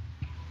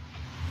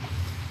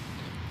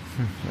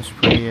 That's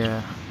pretty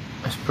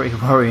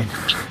worrying,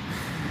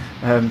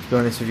 to be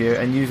honest with you.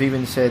 And you've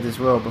even said as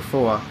well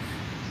before,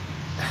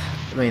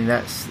 I mean,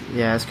 that's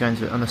going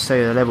to, on a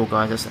cellular level,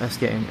 guys, that's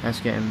getting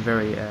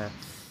very...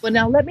 Well,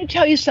 now let me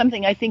tell you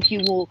something I think you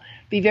will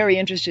be very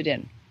interested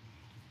in.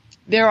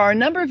 There are a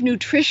number of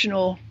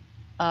nutritional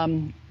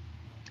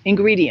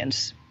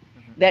ingredients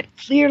that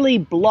clearly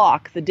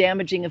block the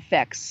damaging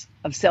effects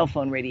of cell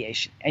phone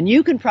radiation. And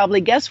you can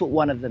probably guess what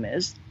one of them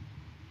is.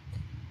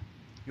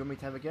 You want me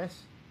to have a guess?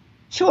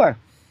 Sure.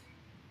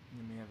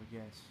 Let me have a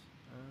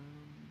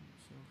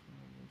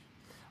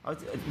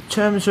guess. In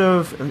terms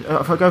of,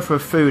 if I go for a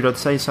food, I'd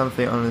say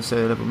something on a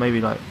cellular level, maybe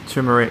like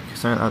turmeric,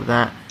 something like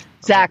that.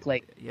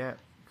 Exactly. Yeah,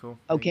 cool.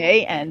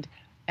 Okay, and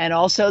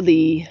also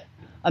the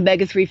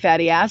omega-3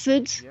 fatty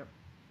acids, yep,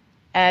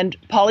 and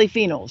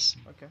polyphenols.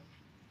 Okay.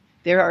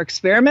 There are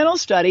experimental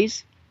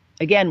studies.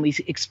 Again, we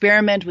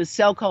experiment with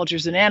cell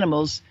cultures in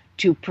animals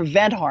to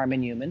prevent harm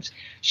in humans,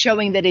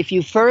 showing that if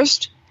you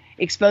first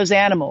expose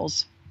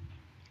animals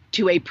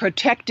to a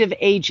protective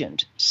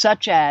agent,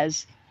 such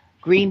as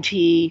green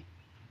tea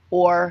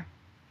or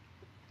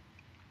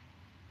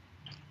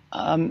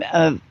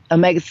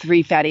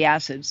omega-3 fatty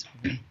acids,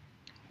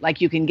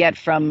 like you can get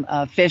from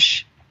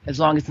fish, as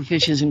long as the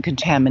fish isn't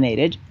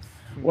contaminated,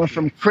 or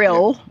from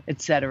krill,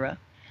 etc.,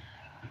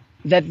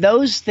 that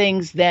those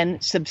things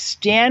then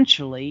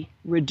substantially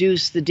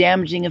reduce the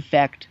damaging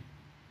effect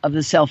of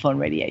the cell phone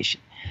radiation.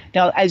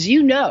 Now, as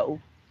you know,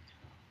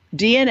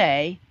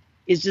 DNA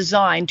is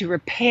designed to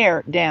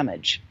repair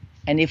damage.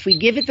 And if we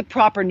give it the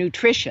proper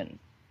nutrition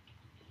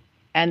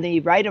and the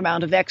right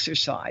amount of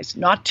exercise,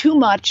 not too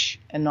much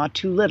and not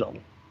too little,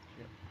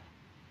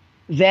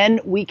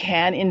 then we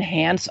can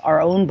enhance our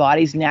own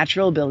body's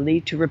natural ability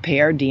to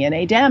repair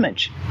DNA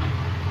damage.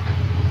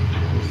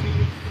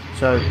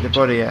 So the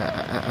body,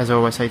 as I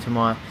always say to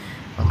my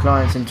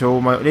clients and to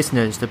all my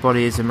listeners, the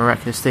body is a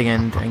miraculous thing,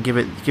 and give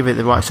it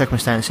the right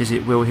circumstances,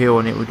 it will heal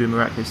and it will do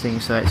miraculous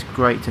things. So it's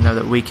great to know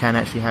that we can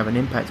actually have an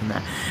impact on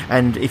that.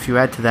 And if you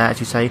add to that, as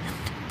you say,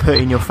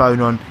 putting your phone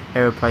on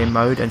airplane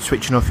mode and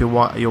switching off your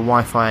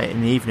Wi-Fi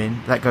in the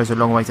evening, that goes a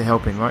long way to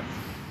helping, right?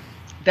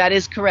 That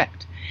is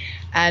correct.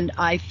 And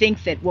I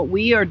think that what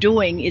we are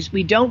doing is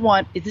we don't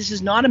want, this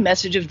is not a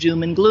message of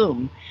doom and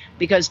gloom,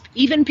 because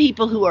even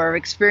people who are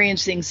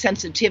experiencing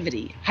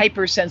sensitivity,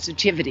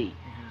 hypersensitivity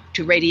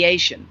to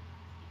radiation,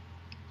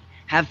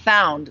 have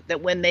found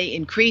that when they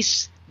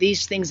increase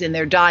these things in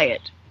their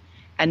diet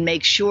and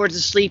make sure to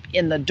sleep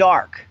in the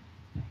dark,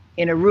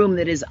 in a room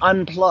that is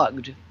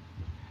unplugged,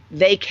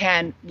 they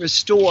can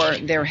restore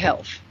their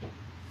health.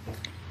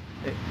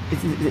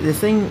 The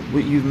thing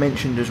that you've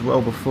mentioned as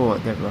well before,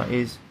 Devra,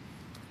 is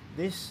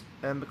this,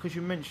 because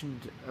you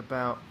mentioned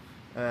about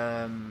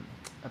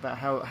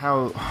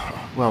how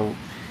well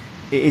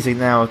it is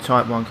now a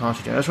type 1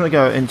 carcinogen. I just want to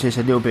go into this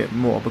a little bit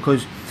more,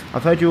 because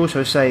I've heard you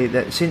also say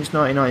that since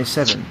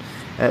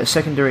 1997,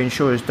 secondary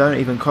insurers don't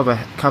even cover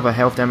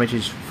health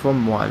damages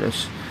from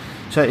wireless.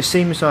 So it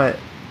seems like,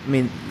 I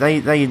mean,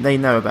 they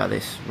know about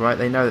this, right?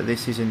 They know that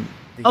this isn't...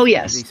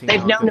 Yes,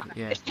 they've known about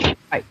it.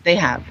 Right, they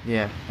have.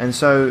 Yeah, and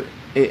so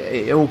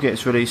it all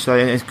gets really slow.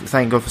 And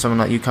thank God for someone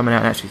like you coming out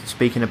and actually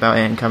speaking about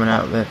it and coming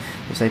out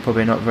which they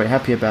probably not very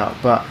happy about.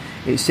 But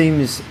it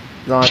seems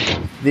like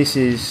this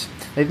is...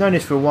 They've known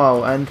this for a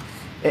while, and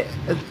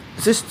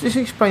just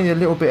explain a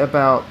little bit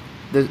about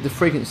the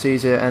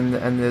frequencies and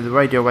the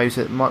radio waves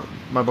that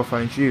mobile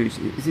phones use.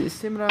 Is it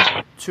similar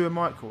to a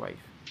microwave?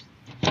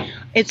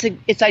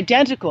 It's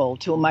identical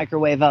to a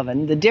microwave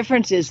oven. The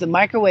difference is the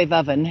microwave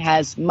oven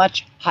has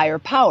much higher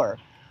power,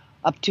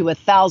 up to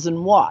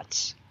 1,000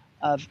 watts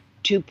of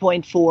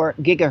 2.4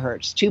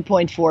 gigahertz,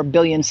 2.4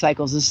 billion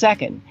cycles a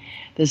second.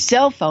 The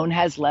cell phone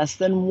has less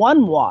than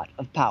 1 watt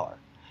of power,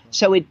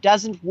 so it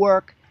doesn't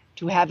work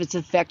to have its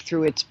effect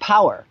through its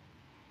power.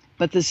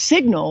 But the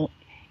signal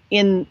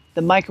in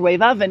the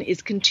microwave oven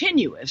is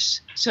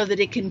continuous, so that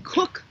it can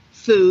cook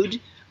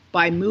food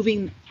by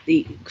moving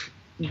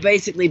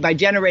basically by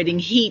generating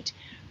heat.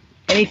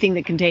 Anything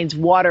that contains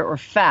water or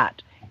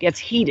fat gets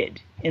heated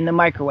in the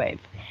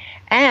microwave.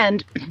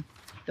 And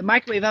the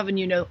microwave oven,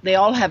 you know, they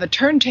all have a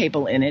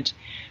turntable in it,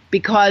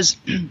 because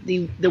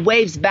the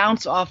waves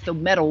bounce off the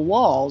metal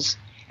walls,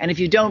 and if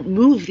you don't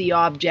move the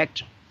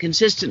object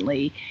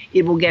consistently,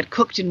 it will get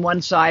cooked in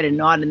one side and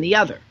not in the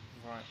other.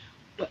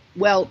 Right.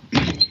 Well,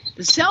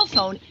 the cell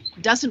phone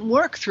doesn't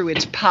work through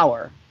its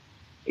power.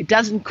 It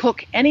doesn't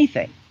cook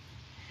anything.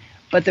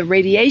 But the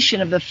radiation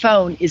of the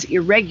phone is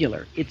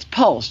irregular. It's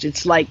pulsed.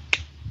 It's like...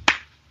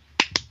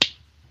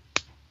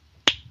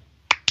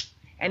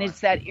 And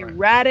it's that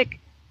erratic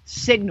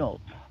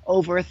signal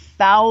over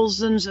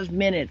thousands of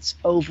minutes,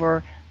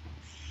 over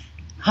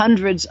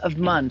hundreds of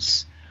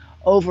months,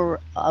 over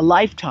a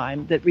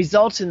lifetime that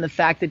results in the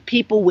fact that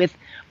people with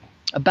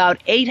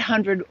about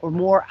 800 or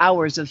more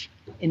hours of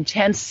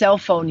intense cell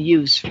phone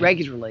use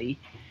regularly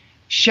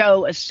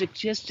show a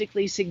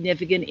statistically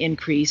significant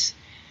increase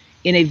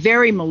in a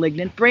very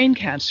malignant brain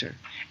cancer.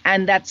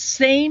 And that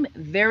same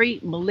very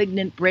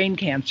malignant brain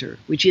cancer,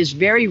 which is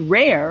very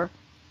rare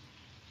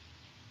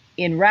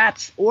in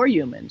rats or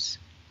humans,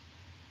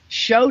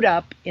 showed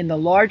up in the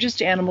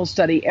largest animal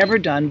study ever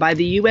done by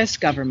the U.S.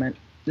 government,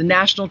 the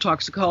National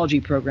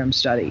Toxicology Program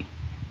study.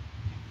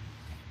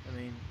 I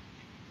mean,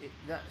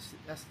 that's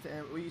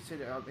what you said.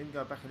 Let me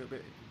go back a little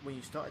bit. When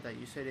you started that,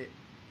 you said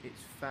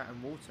it's fat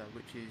and water,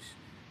 which is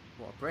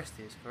what a breast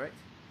is, correct?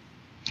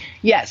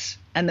 Yes,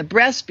 and the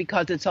breast,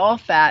 because it's all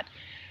fat,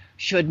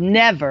 should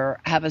never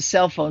have a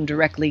cell phone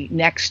directly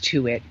next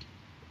to it,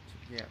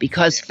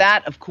 because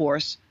fat, of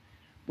course,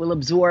 will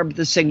absorb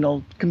the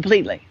signal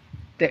completely.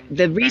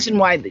 The reason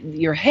why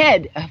your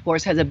head, of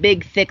course, has a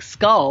big, thick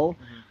skull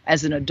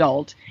as an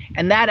adult,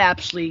 and that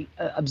actually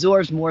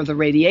absorbs more of the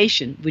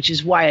radiation, which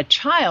is why a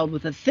child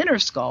with a thinner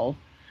skull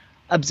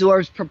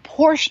absorbs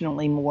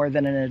proportionally more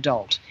than an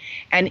adult.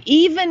 And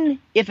even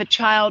if a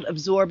child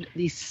absorbed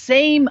the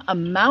same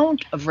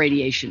amount of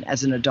radiation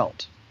as an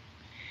adult,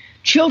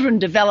 children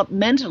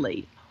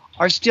developmentally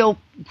are still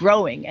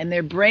growing, and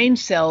their brain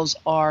cells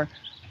are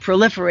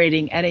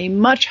proliferating at a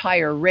much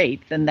higher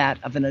rate than that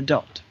of an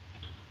adult.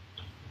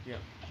 Yeah.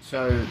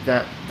 So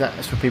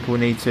that's what people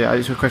need to.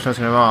 It's a question I was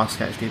going to ask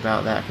actually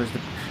about that, because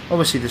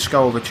obviously the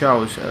skull of a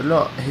child is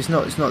it's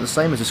not the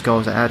same as the skull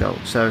as an adult.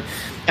 So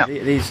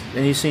these,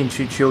 and you've seen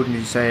children,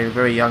 you say, at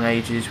very young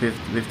ages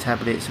with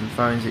tablets and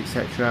phones,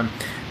 etc.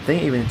 I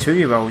think even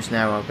 2-year-olds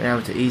now are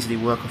able to easily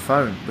work a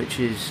phone, which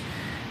is,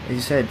 as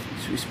you said,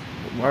 it's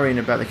worrying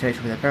about the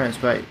connection with their parents.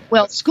 But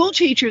well, school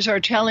teachers are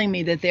telling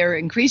me that they're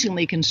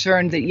increasingly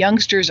concerned that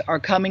youngsters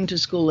are coming to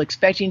school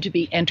expecting to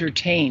be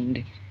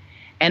entertained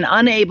and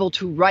unable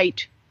to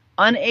write,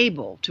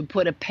 unable to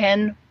put a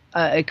pen,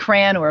 a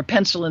crayon or a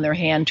pencil in their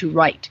hand to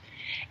write.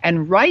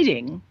 And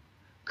writing,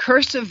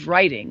 cursive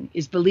writing,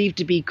 is believed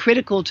to be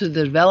critical to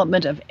the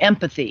development of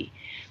empathy,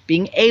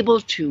 being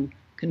able to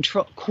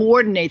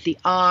coordinate the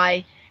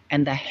eye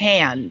and the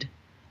hand,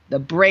 the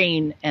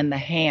brain and the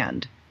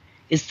hand,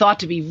 is thought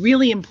to be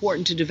really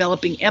important to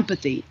developing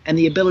empathy and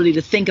the ability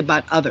to think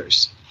about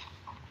others.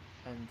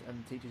 And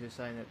teachers are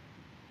saying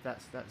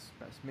that's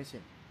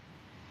missing.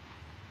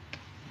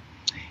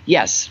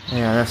 Yes.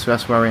 Yeah,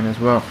 that's worrying as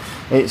well.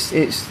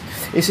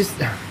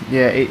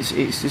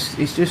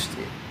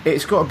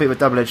 It's got a bit of a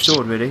double-edged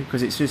sword, really,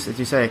 because it's just, as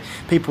you say,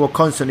 people are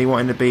constantly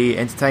wanting to be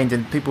entertained,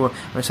 and people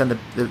understand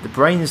the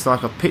brain is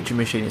like a picture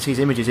machine. It sees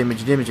images,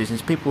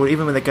 and people,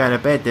 even when they're going to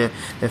bed,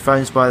 their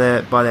phones by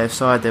their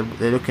side,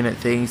 they're looking at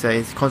things,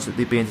 they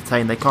constantly be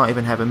entertained. They can't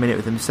even have a minute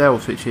with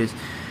themselves, which is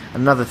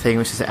another thing,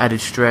 which is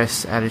added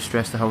stress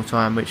the whole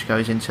time, which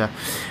goes into.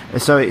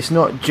 So it's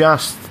not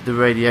just the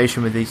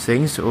radiation with these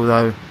things,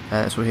 although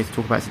that's what we're here to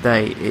talk about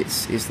today.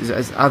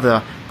 There's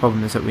other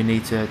problems that we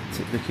need to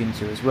look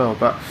into as well.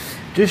 But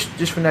just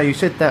for now, you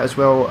said that as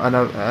well. I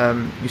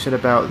know you said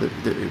about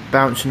the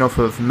bouncing off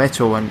of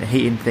metal and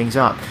heating things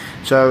up.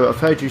 So I've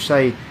heard you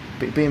say,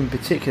 being in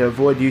particular,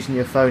 avoid using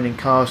your phone in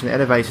cars and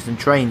elevators and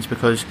trains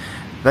because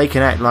they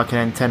can act like an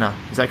antenna.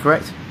 Is that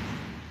correct?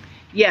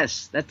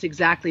 Yes, that's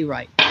exactly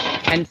right.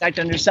 And in fact,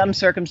 under some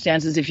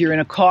circumstances, if you're in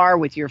a car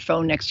with your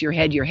phone next to your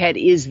head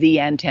is the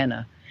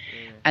antenna.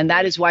 And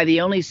that is why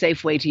the only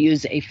safe way to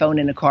use a phone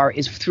in a car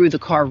is through the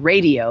car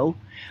radio.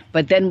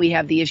 But then we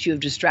have the issue of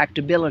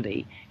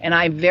distractibility. And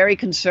I'm very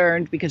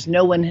concerned because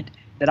no one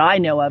that I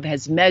know of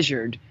has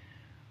measured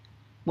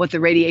what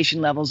the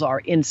radiation levels are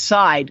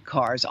inside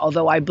cars,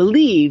 although I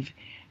believe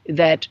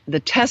that the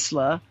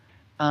Tesla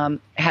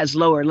has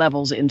lower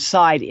levels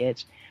inside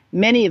it.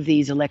 Many of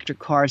these electric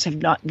cars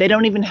they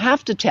don't even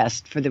have to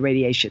test for the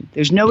radiation.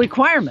 There's no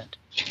requirement.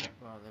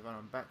 Well, they run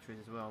on batteries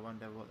as well. I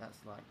wonder what that's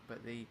like. But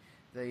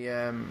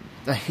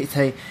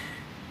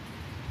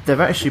they've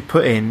actually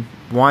put in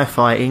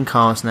Wi-Fi in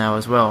cars now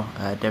as well,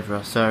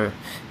 Devra. So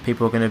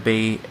people are going to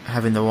be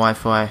having the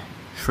Wi-Fi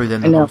through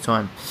them the whole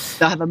time.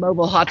 They'll have a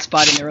mobile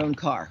hotspot in their own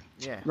car.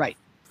 Yeah. Right.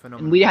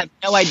 Phenomenal. And we have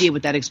no idea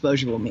what that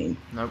exposure will mean.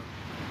 Nope.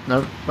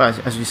 No, well,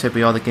 as you said,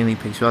 we are the guinea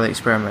pigs, we are the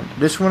experiment. I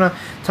just want to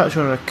touch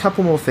on a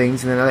couple more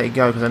things and then I'll let you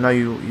go because I know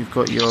you've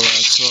got your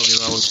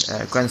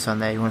 12-year-old grandson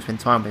there you want to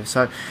spend time with.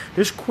 So,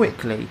 just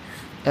quickly,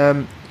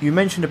 you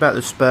mentioned about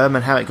the sperm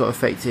and how it got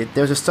affected.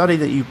 There was a study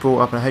that you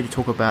brought up and I heard you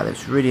talk about it.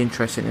 It's really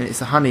interesting, and it's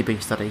the honeybee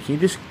study. Can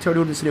you just tell the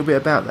audience a little bit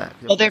about that?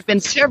 Well, there have been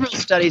several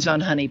studies on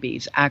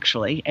honeybees,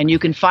 actually, and you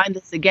can find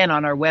this again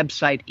on our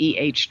website,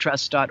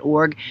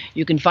 ehtrust.org.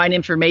 You can find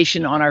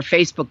information on our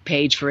Facebook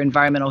page for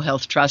Environmental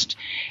Health Trust,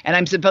 and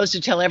I'm supposed to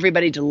tell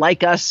everybody to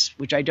like us,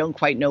 which I don't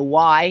quite know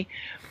why,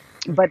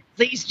 but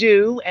please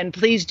do, and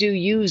please do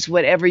use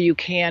whatever you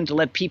can to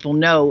let people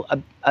know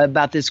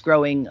about this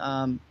growing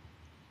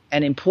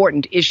an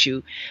important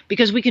issue,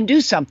 because we can do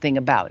something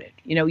about it.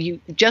 You know,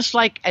 you just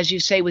like, as you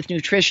say, with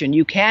nutrition,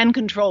 you can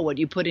control what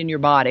you put in your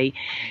body.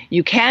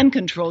 You can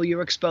control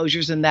your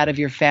exposures and that of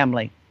your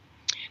family.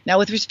 Now,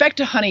 with respect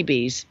to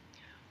honeybees,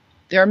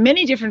 there are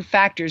many different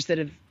factors that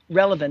are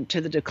relevant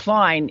to the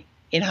decline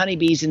in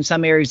honeybees in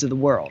some areas of the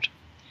world.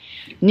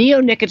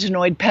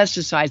 Neonicotinoid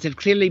pesticides have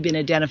clearly been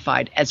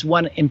identified as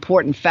one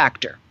important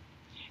factor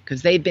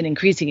because they've been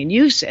increasing in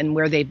use, and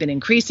where they've been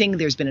increasing,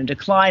 there's been a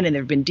decline, and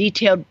there have been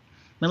detailed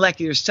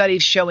molecular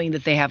studies showing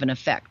that they have an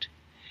effect.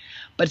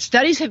 But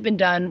studies have been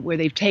done where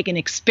they've taken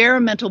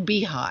experimental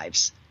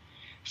beehives,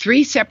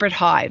 3 separate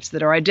hives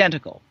that are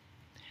identical.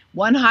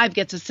 One hive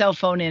gets a cell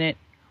phone in it,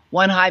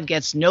 one hive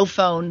gets no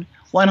phone,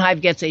 one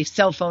hive gets a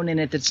cell phone in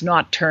it that's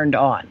not turned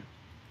on.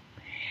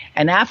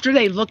 And after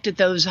they looked at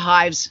those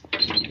hives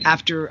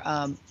after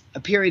a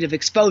period of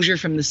exposure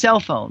from the cell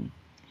phone,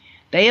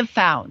 they have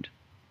found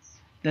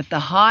that the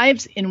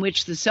hives in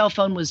which the cell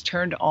phone was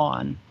turned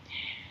on,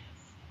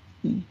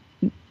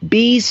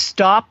 bees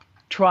stop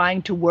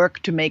trying to work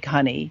to make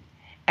honey,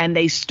 and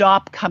they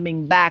stop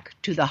coming back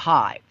to the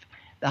hive.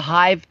 The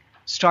hive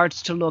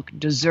starts to look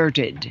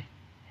deserted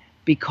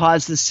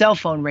because the cell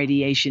phone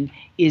radiation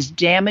is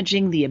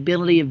damaging the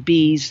ability of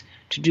bees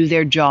to do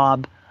their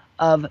job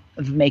of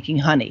making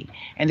honey.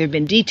 And there have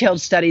been detailed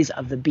studies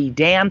of the bee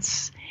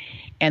dance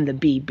and the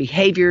bee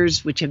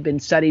behaviors, which have been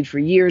studied for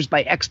years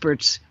by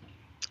experts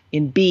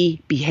in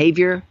bee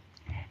behavior.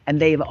 And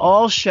they have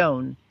all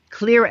shown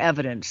clear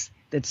evidence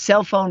that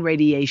cell phone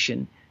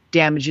radiation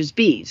damages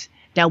bees.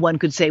 Now, one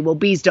could say, well,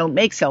 bees don't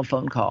make cell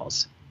phone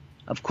calls.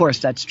 Of course,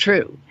 that's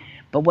true.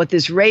 But what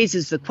this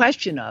raises the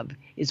question of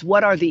is,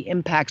 what are the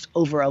impacts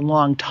over a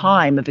long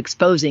time of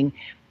exposing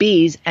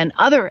bees and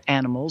other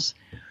animals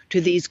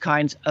to these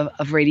kinds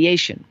of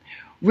radiation?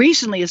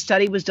 Recently, a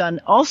study was done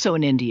also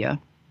in India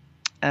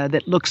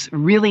that looks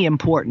really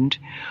important,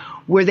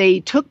 where they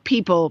took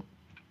people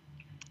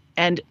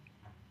and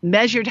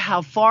measured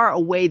how far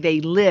away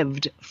they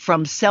lived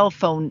from cell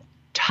phone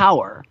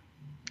tower,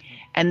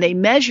 and they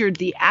measured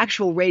the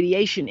actual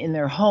radiation in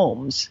their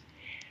homes,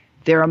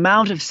 their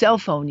amount of cell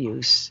phone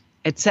use,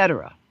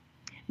 etc.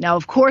 Now,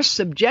 of course,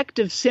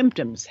 subjective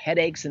symptoms,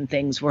 headaches and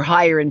things, were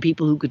higher in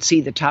people who could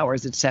see the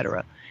towers,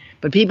 etc.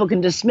 But people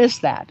can dismiss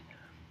that.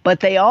 But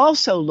they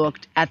also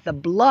looked at the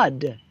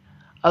blood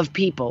of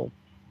people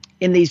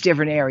in these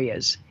different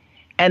areas,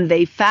 and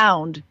they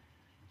found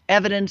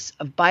evidence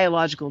of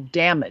biological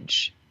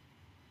damage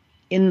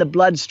in the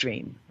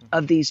bloodstream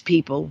of these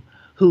people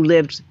who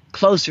lived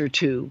closer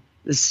to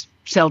the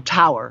cell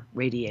tower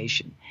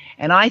radiation.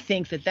 And I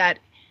think that that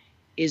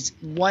is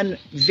one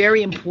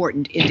very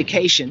important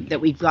indication that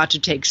we've got to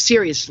take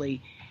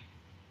seriously.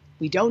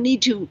 We don't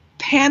need to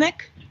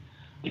panic,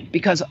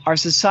 because our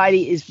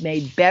society is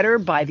made better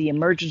by the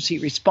emergency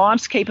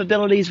response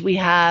capabilities we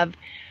have.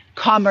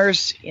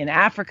 Commerce in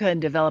Africa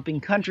and developing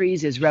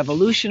countries is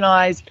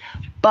revolutionized,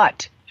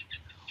 but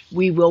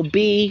we will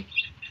be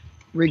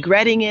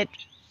regretting it,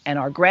 and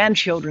our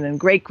grandchildren and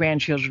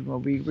great-grandchildren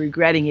will be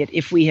regretting it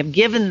if we have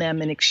given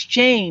them, in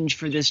exchange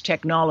for this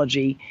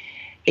technology,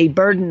 a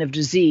burden of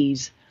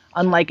disease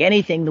unlike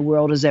anything the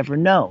world has ever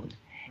known.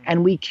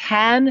 And we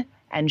can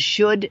and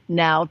should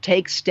now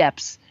take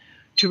steps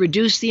to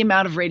reduce the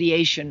amount of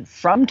radiation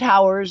from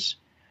towers,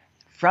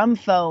 from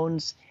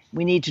phones.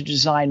 We need to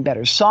design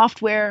better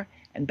software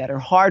and better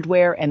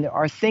hardware, and there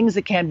are things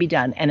that can be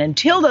done. And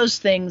until those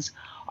things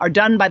are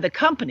done by the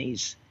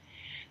companies,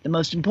 the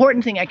most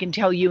important thing I can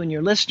tell you and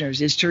your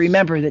listeners is to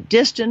remember that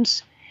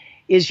distance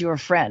is your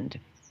friend.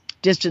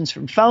 Distance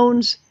from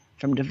phones,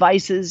 from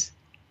devices,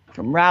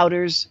 from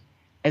routers,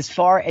 as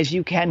far as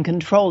you can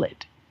control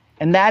it.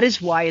 And that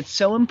is why it's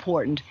so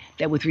important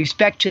that with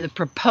respect to the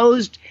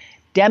proposed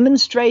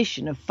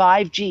demonstration of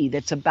 5G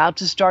that's about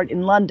to start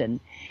in London,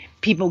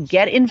 people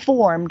get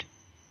informed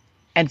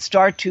and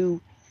start to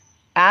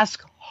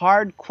ask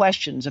hard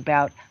questions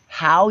about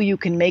how you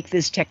can make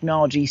this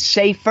technology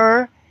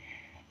safer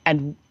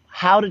and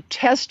how to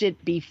test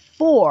it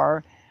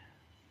before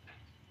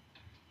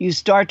you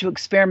start to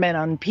experiment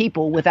on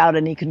people without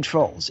any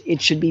controls.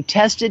 It should be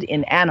tested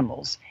in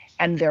animals.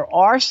 And there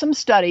are some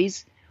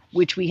studies,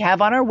 which we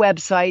have on our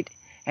website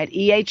at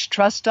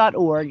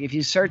ehtrust.org, if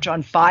you search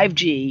on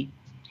 5G,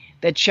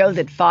 that show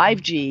that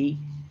 5G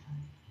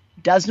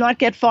does not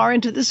get far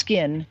into the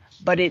skin,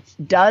 but it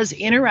does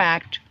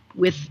interact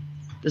with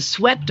the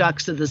sweat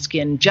ducts of the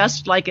skin,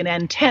 just like an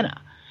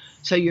antenna.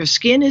 So your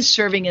skin is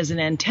serving as an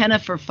antenna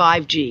for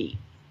 5G.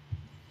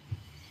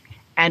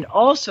 And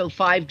also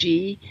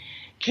 5G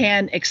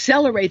can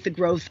accelerate the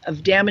growth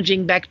of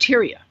damaging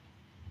bacteria.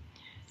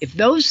 If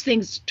those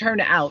things turn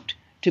out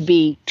to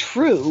be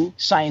true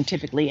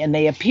scientifically, and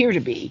they appear to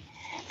be,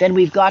 then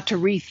we've got to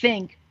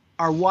rethink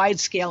our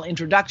wide-scale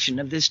introduction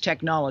of this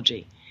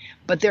technology.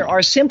 But there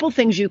are simple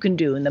things you can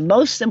do, and the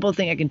most simple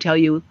thing I can tell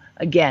you,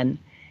 again,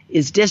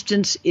 is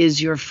distance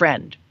is your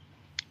friend.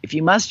 If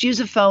you must use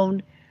a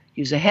phone,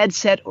 use a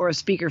headset or a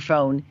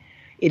speakerphone.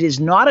 It is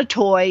not a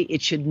toy.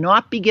 It should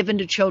not be given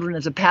to children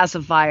as a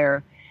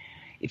pacifier.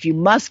 If you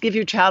must give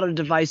your child a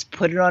device,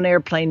 put it on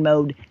airplane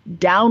mode.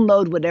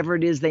 Download whatever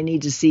it is they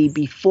need to see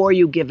before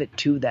you give it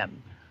to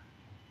them.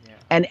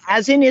 And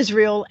as in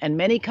Israel and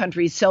many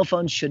countries, cell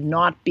phones should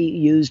not be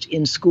used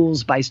in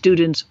schools by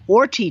students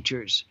or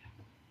teachers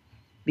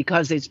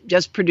because they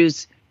just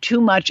produce too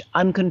much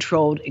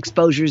uncontrolled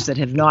exposures that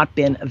have not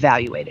been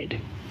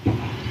evaluated.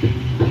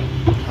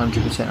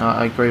 100%.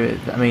 I agree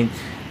with it. I mean,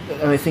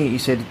 I think you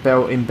said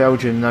in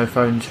Belgium, no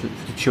phones for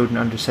children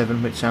under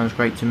 7, which sounds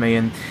great to me.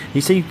 And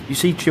you see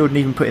children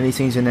even putting these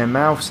things in their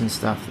mouths and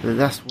stuff.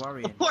 That's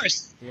worrying. Of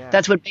course. Yeah.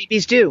 That's what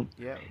babies do.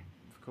 Yeah,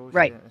 of course.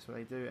 Right. Yeah, that's what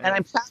they do. And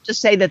I'm proud to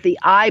say that the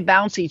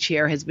iBouncy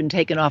chair has been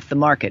taken off the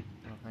market.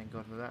 Oh, thank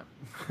God for that.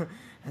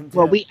 And,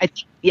 well,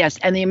 yes,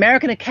 and the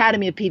American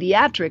Academy of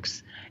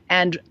Pediatrics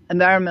and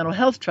Environmental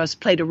Health Trust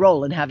played a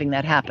role in having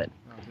that happen.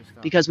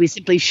 Because we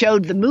simply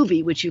showed the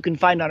movie, which you can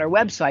find on our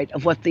website,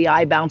 of what the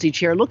iBouncy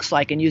chair looks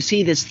like. And you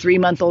see this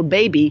 3-month-old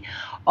baby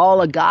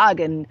all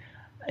agog and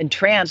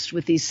entranced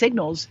with these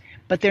signals,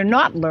 but they're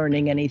not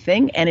learning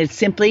anything. And it's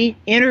simply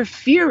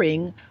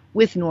interfering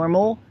with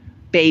normal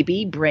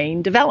baby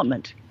brain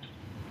development.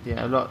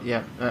 Yeah, a lot,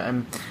 yeah.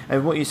 And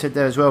what you said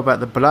there as well about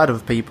the blood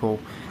of people.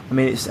 I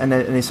mean, and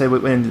they say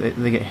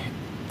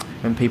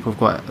when people have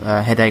got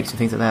headaches and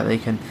things like that,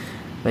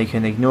 they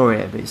can ignore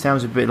it, but it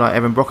sounds a bit like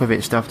Evan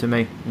Brockovich stuff to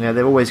me. Yeah,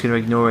 they're always going to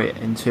ignore it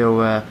until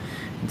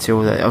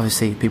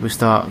obviously people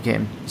start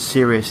getting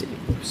serious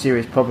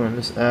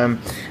problems, and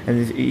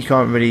you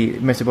can't really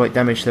metabolic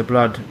damage to the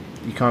blood.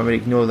 You can't really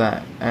ignore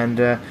that.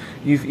 And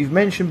you've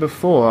mentioned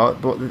before,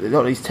 but a lot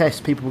of these tests,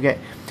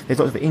 there's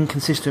lots of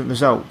inconsistent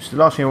results. The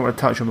last thing I want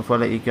to touch on before I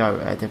let you go,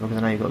 Devra, because I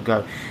know you've got to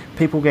go.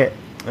 People get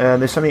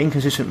there's so many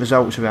inconsistent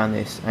results around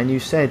this, and you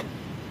said.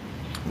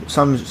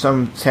 Some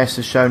tests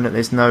have shown that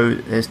there's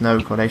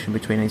no correlation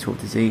between any sort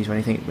of disease or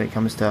anything when it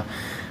comes to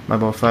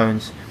mobile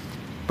phones.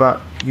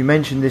 But you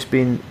mentioned this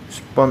being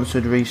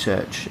sponsored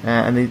research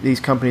and these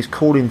companies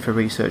calling for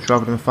research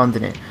rather than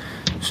funding it.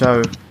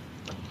 So,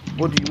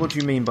 what do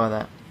you mean by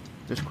that?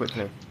 Just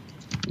quickly.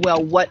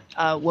 Well, what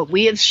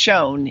we have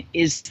shown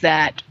is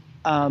that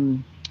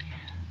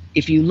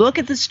if you look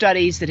at the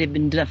studies that have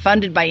been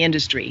funded by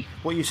industry.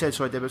 What you said,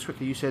 sorry, Deborah,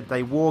 quickly. You said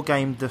they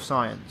wargamed the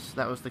science.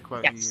 That was the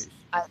quote you used.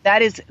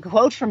 That is a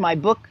quote from my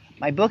book.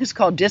 My book is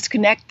called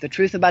Disconnect, The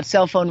Truth About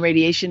Cell Phone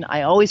Radiation.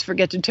 I always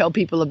forget to tell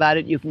people about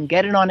it. You can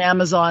get it on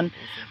Amazon.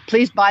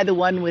 Please buy the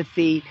one with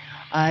the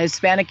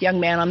Hispanic young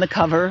man on the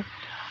cover.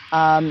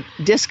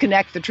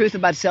 Disconnect, The Truth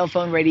About Cell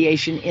Phone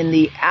Radiation. In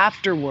the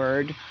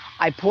afterword,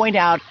 I point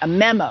out a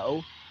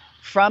memo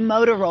from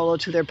Motorola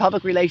to their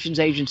public relations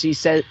agency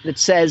that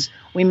says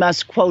we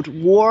must, quote,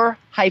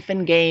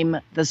 war-game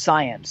the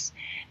science.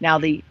 Now,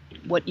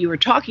 what you were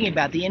talking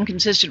about, the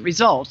inconsistent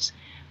results,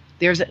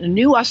 there's a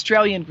new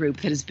Australian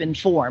group that has been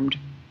formed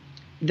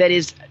that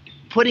is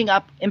putting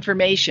up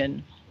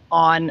information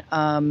on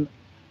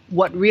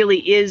what really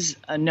is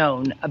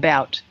known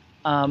about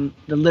the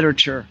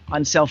literature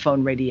on cell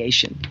phone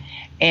radiation.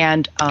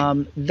 And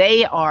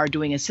they are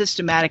doing a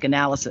systematic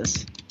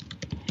analysis.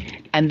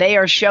 And they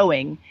are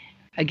showing,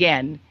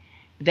 again,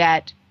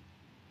 that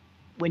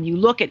when you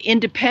look at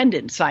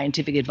independent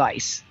scientific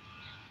advice,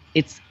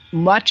 it's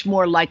much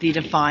more likely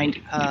to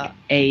find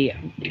a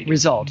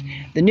result.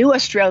 The new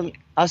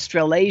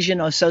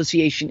Australasian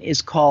Association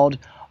is called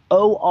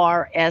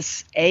ORSAA.org,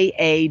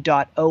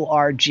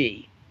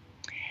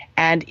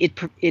 and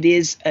it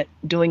is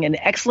doing an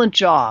excellent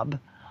job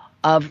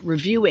of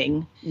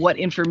reviewing what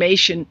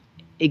information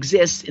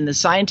exists in the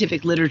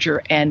scientific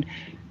literature and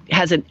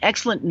has an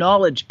excellent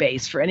knowledge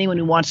base for anyone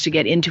who wants to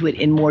get into it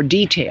in more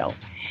detail.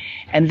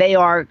 And they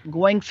are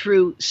going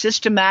through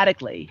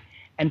systematically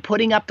and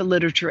putting up the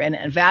literature and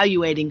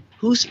evaluating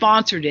who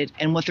sponsored it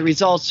and what the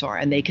results are.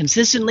 And they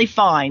consistently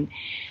find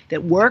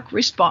that work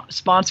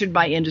sponsored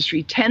by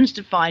industry tends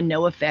to find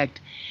no effect,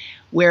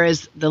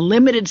 whereas the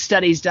limited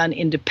studies done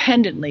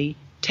independently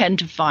tend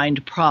to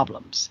find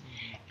problems.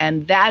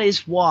 And that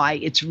is why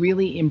it's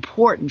really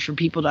important for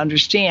people to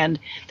understand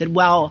that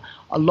while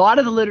a lot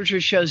of the literature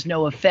shows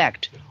no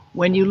effect,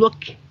 when you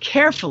look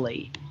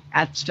carefully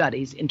at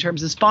studies in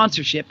terms of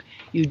sponsorship,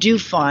 you do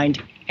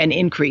find an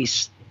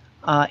increase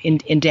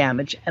in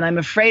damage. And I'm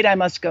afraid I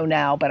must go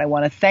now, but I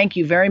want to thank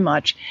you very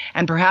much.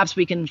 And perhaps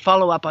we can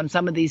follow up on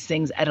some of these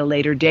things at a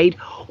later date,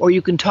 or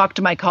you can talk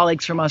to my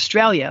colleagues from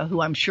Australia,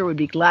 who I'm sure would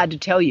be glad to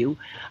tell you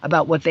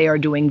about what they are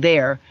doing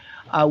there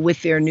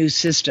with their new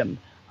system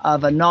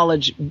of a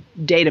knowledge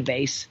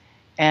database.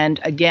 And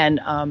again,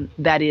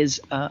 that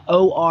is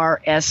ORSAA.org.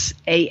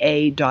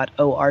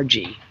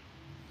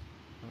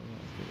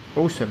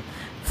 Awesome.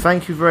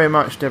 Thank you very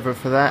much, Devra,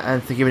 for that,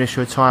 and for giving us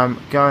your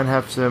time. Go and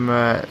have some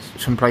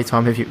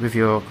playtime with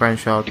your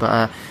grandchild.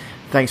 But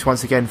thanks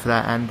once again for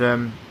that.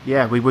 And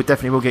yeah, we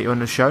definitely will get you on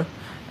the show.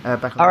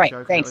 Back on All the right,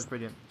 show. thanks. That was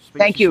brilliant.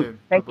 Thank you. Soon.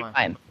 Thank Bye-bye. you,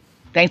 Ryan.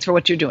 Thanks for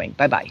what you're doing.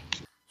 Bye-bye.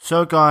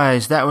 So,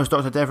 guys, that was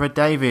Dr. Devra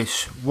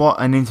Davis. What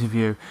an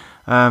interview.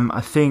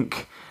 I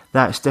think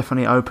that's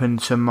definitely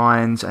opened some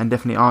minds and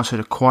definitely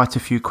answered quite a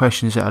few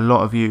questions that a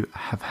lot of you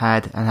have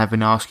had and have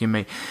been asking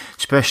me,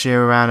 especially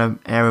around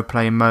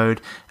aeroplane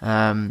mode,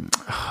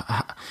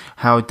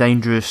 how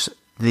dangerous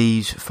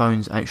these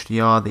phones actually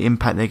are, the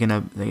impact they're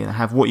gonna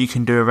have, what you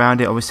can do around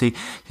it. Obviously,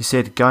 you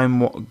said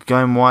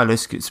going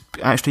wireless.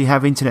 Actually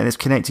have internet that's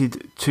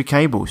connected to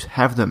cables.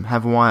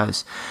 Have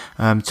wires.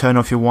 Turn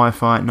off your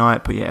Wi-Fi at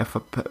night. Put your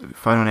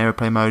phone on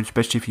airplane mode,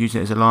 especially if you use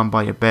it as an alarm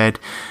by your bed.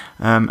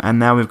 And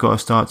now we've got to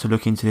start to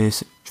look into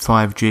this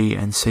 5G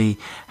and see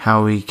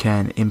how we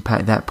can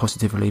impact that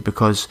positively,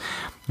 because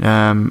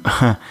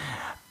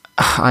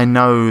I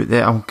know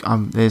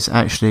that there's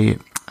actually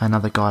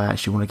another guy I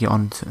actually want to get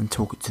on and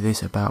talk to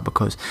this about,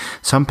 because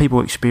some people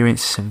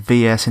experience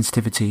severe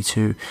sensitivity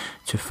to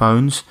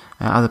phones,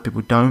 other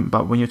people don't.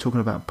 But when you're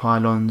talking about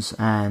pylons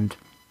and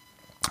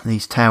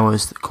these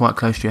towers quite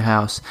close to your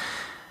house,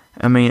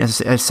 I mean,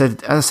 as I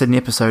said in the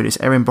episode, it's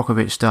Erin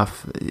Brockovich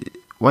stuff.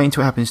 Wait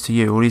until it happens to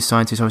you. All these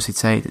scientists obviously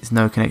say there's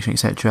no connection,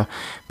 etc.,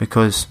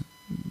 because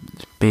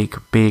big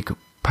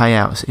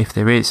payouts if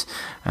there is,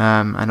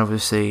 and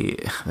obviously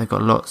they've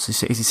got lots.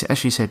 It's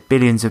actually said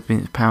billions of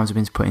pounds have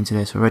been put into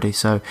this already,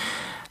 so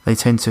they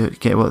tend to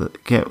get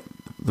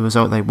the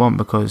result they want,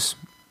 because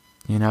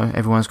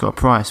everyone's got a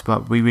price.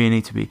 But we really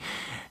need to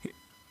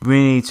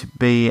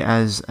be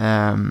as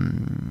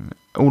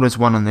all as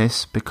one on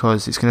this,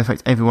 because it's going to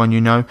affect everyone,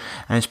 and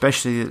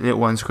especially the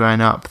little ones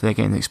growing up. They're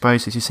getting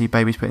exposed to. You see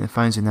babies putting their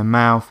phones in their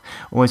mouth,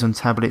 always on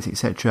tablets,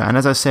 etc. And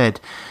as I said,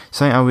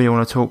 something I really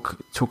want to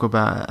talk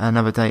about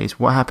another day is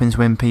what happens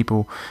when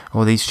people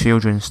or these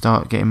children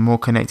start getting more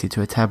connected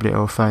to a tablet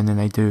or a phone than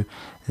they do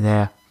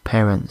their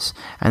parents,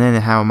 and then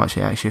how much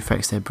it actually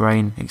affects their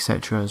brain,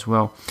 etc. as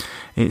well.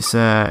 It's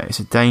a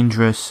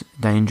dangerous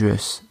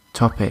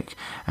topic,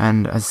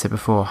 and as I said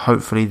before,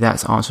 hopefully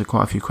that's answered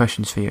quite a few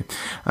questions for you.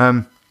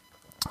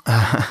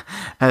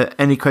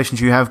 Any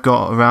questions you have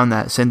got around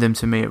that, send them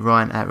to me at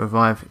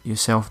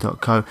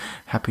ryan@reviveyourself.co.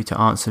 Happy to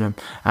answer them.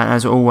 And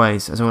as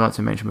always, as I would like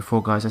to mention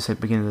before, guys, I said at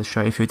the beginning of the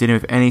show, if you're dealing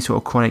with any sort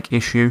of chronic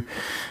issue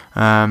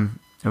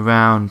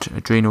around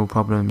adrenal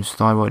problems,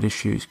 thyroid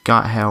issues,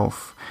 gut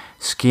health,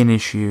 skin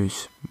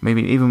issues,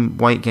 maybe even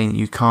weight gain that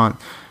you can't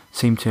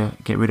seem to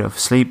get rid of,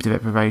 sleep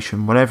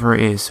deprivation, whatever it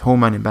is,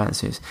 hormone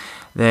imbalances,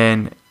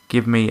 then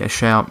give me a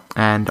shout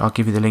and I'll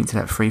give you the link to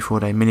that free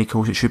 4-day mini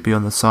course. It should be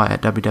on the site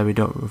at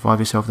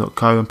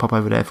www.reviveyourself.co, and pop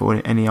over there for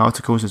any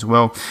articles as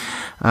well.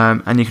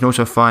 And you can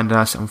also find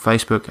us on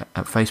Facebook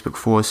at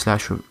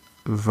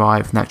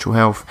Facebook.com/Revive Natural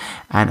Health,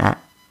 and at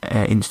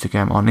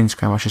Instagram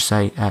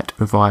at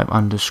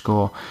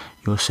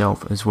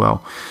Revive_yourself as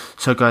well.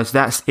 So guys,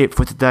 that's it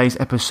for today's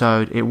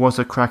episode. It was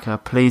a cracker.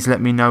 Please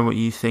let me know what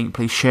you think.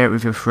 Please share it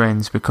with your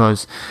friends,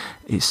 because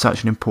it's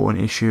such an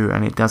important issue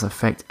and it does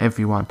affect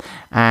everyone.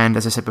 And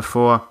as I said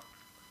before,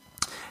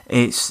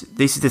 this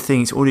is the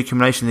thing, it's all the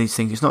accumulation of these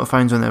things. It's not the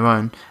phones on their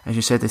own. As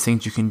you said, there's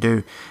things you can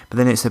do, but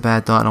then it's a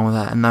bad diet along with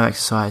that, and no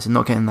exercise, and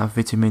not getting enough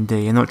vitamin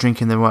D, and not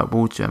drinking the right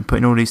water, and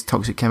putting all these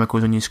toxic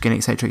chemicals on your skin,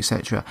 etc.,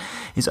 etc.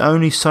 It's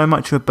only so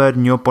much of a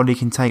burden your body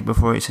can take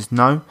before it says,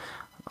 no,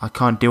 I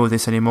can't deal with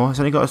this anymore. It's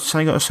only got a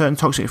certain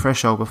toxic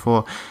threshold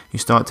before you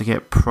start to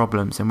get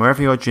problems. And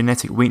wherever your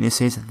genetic weakness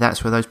is,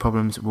 that's where those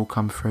problems will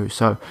come through.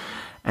 So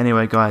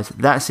anyway, guys,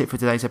 that's it for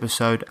today's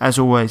episode. As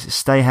always,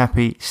 stay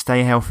happy,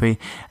 stay healthy,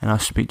 and I'll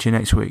speak to you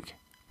next week.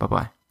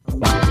 Bye-bye.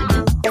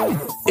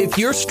 If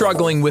you're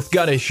struggling with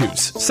gut issues,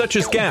 such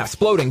as gas,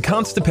 bloating,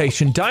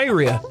 constipation,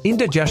 diarrhea,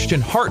 indigestion,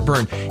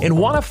 heartburn, and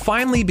want to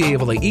finally be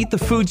able to eat the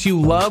foods you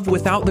love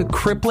without the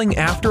crippling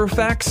after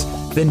effects,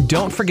 then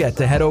don't forget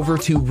to head over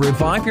to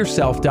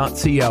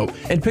reviveyourself.co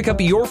and pick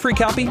up your free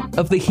copy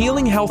of The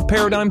Healing Health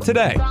Paradigm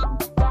today.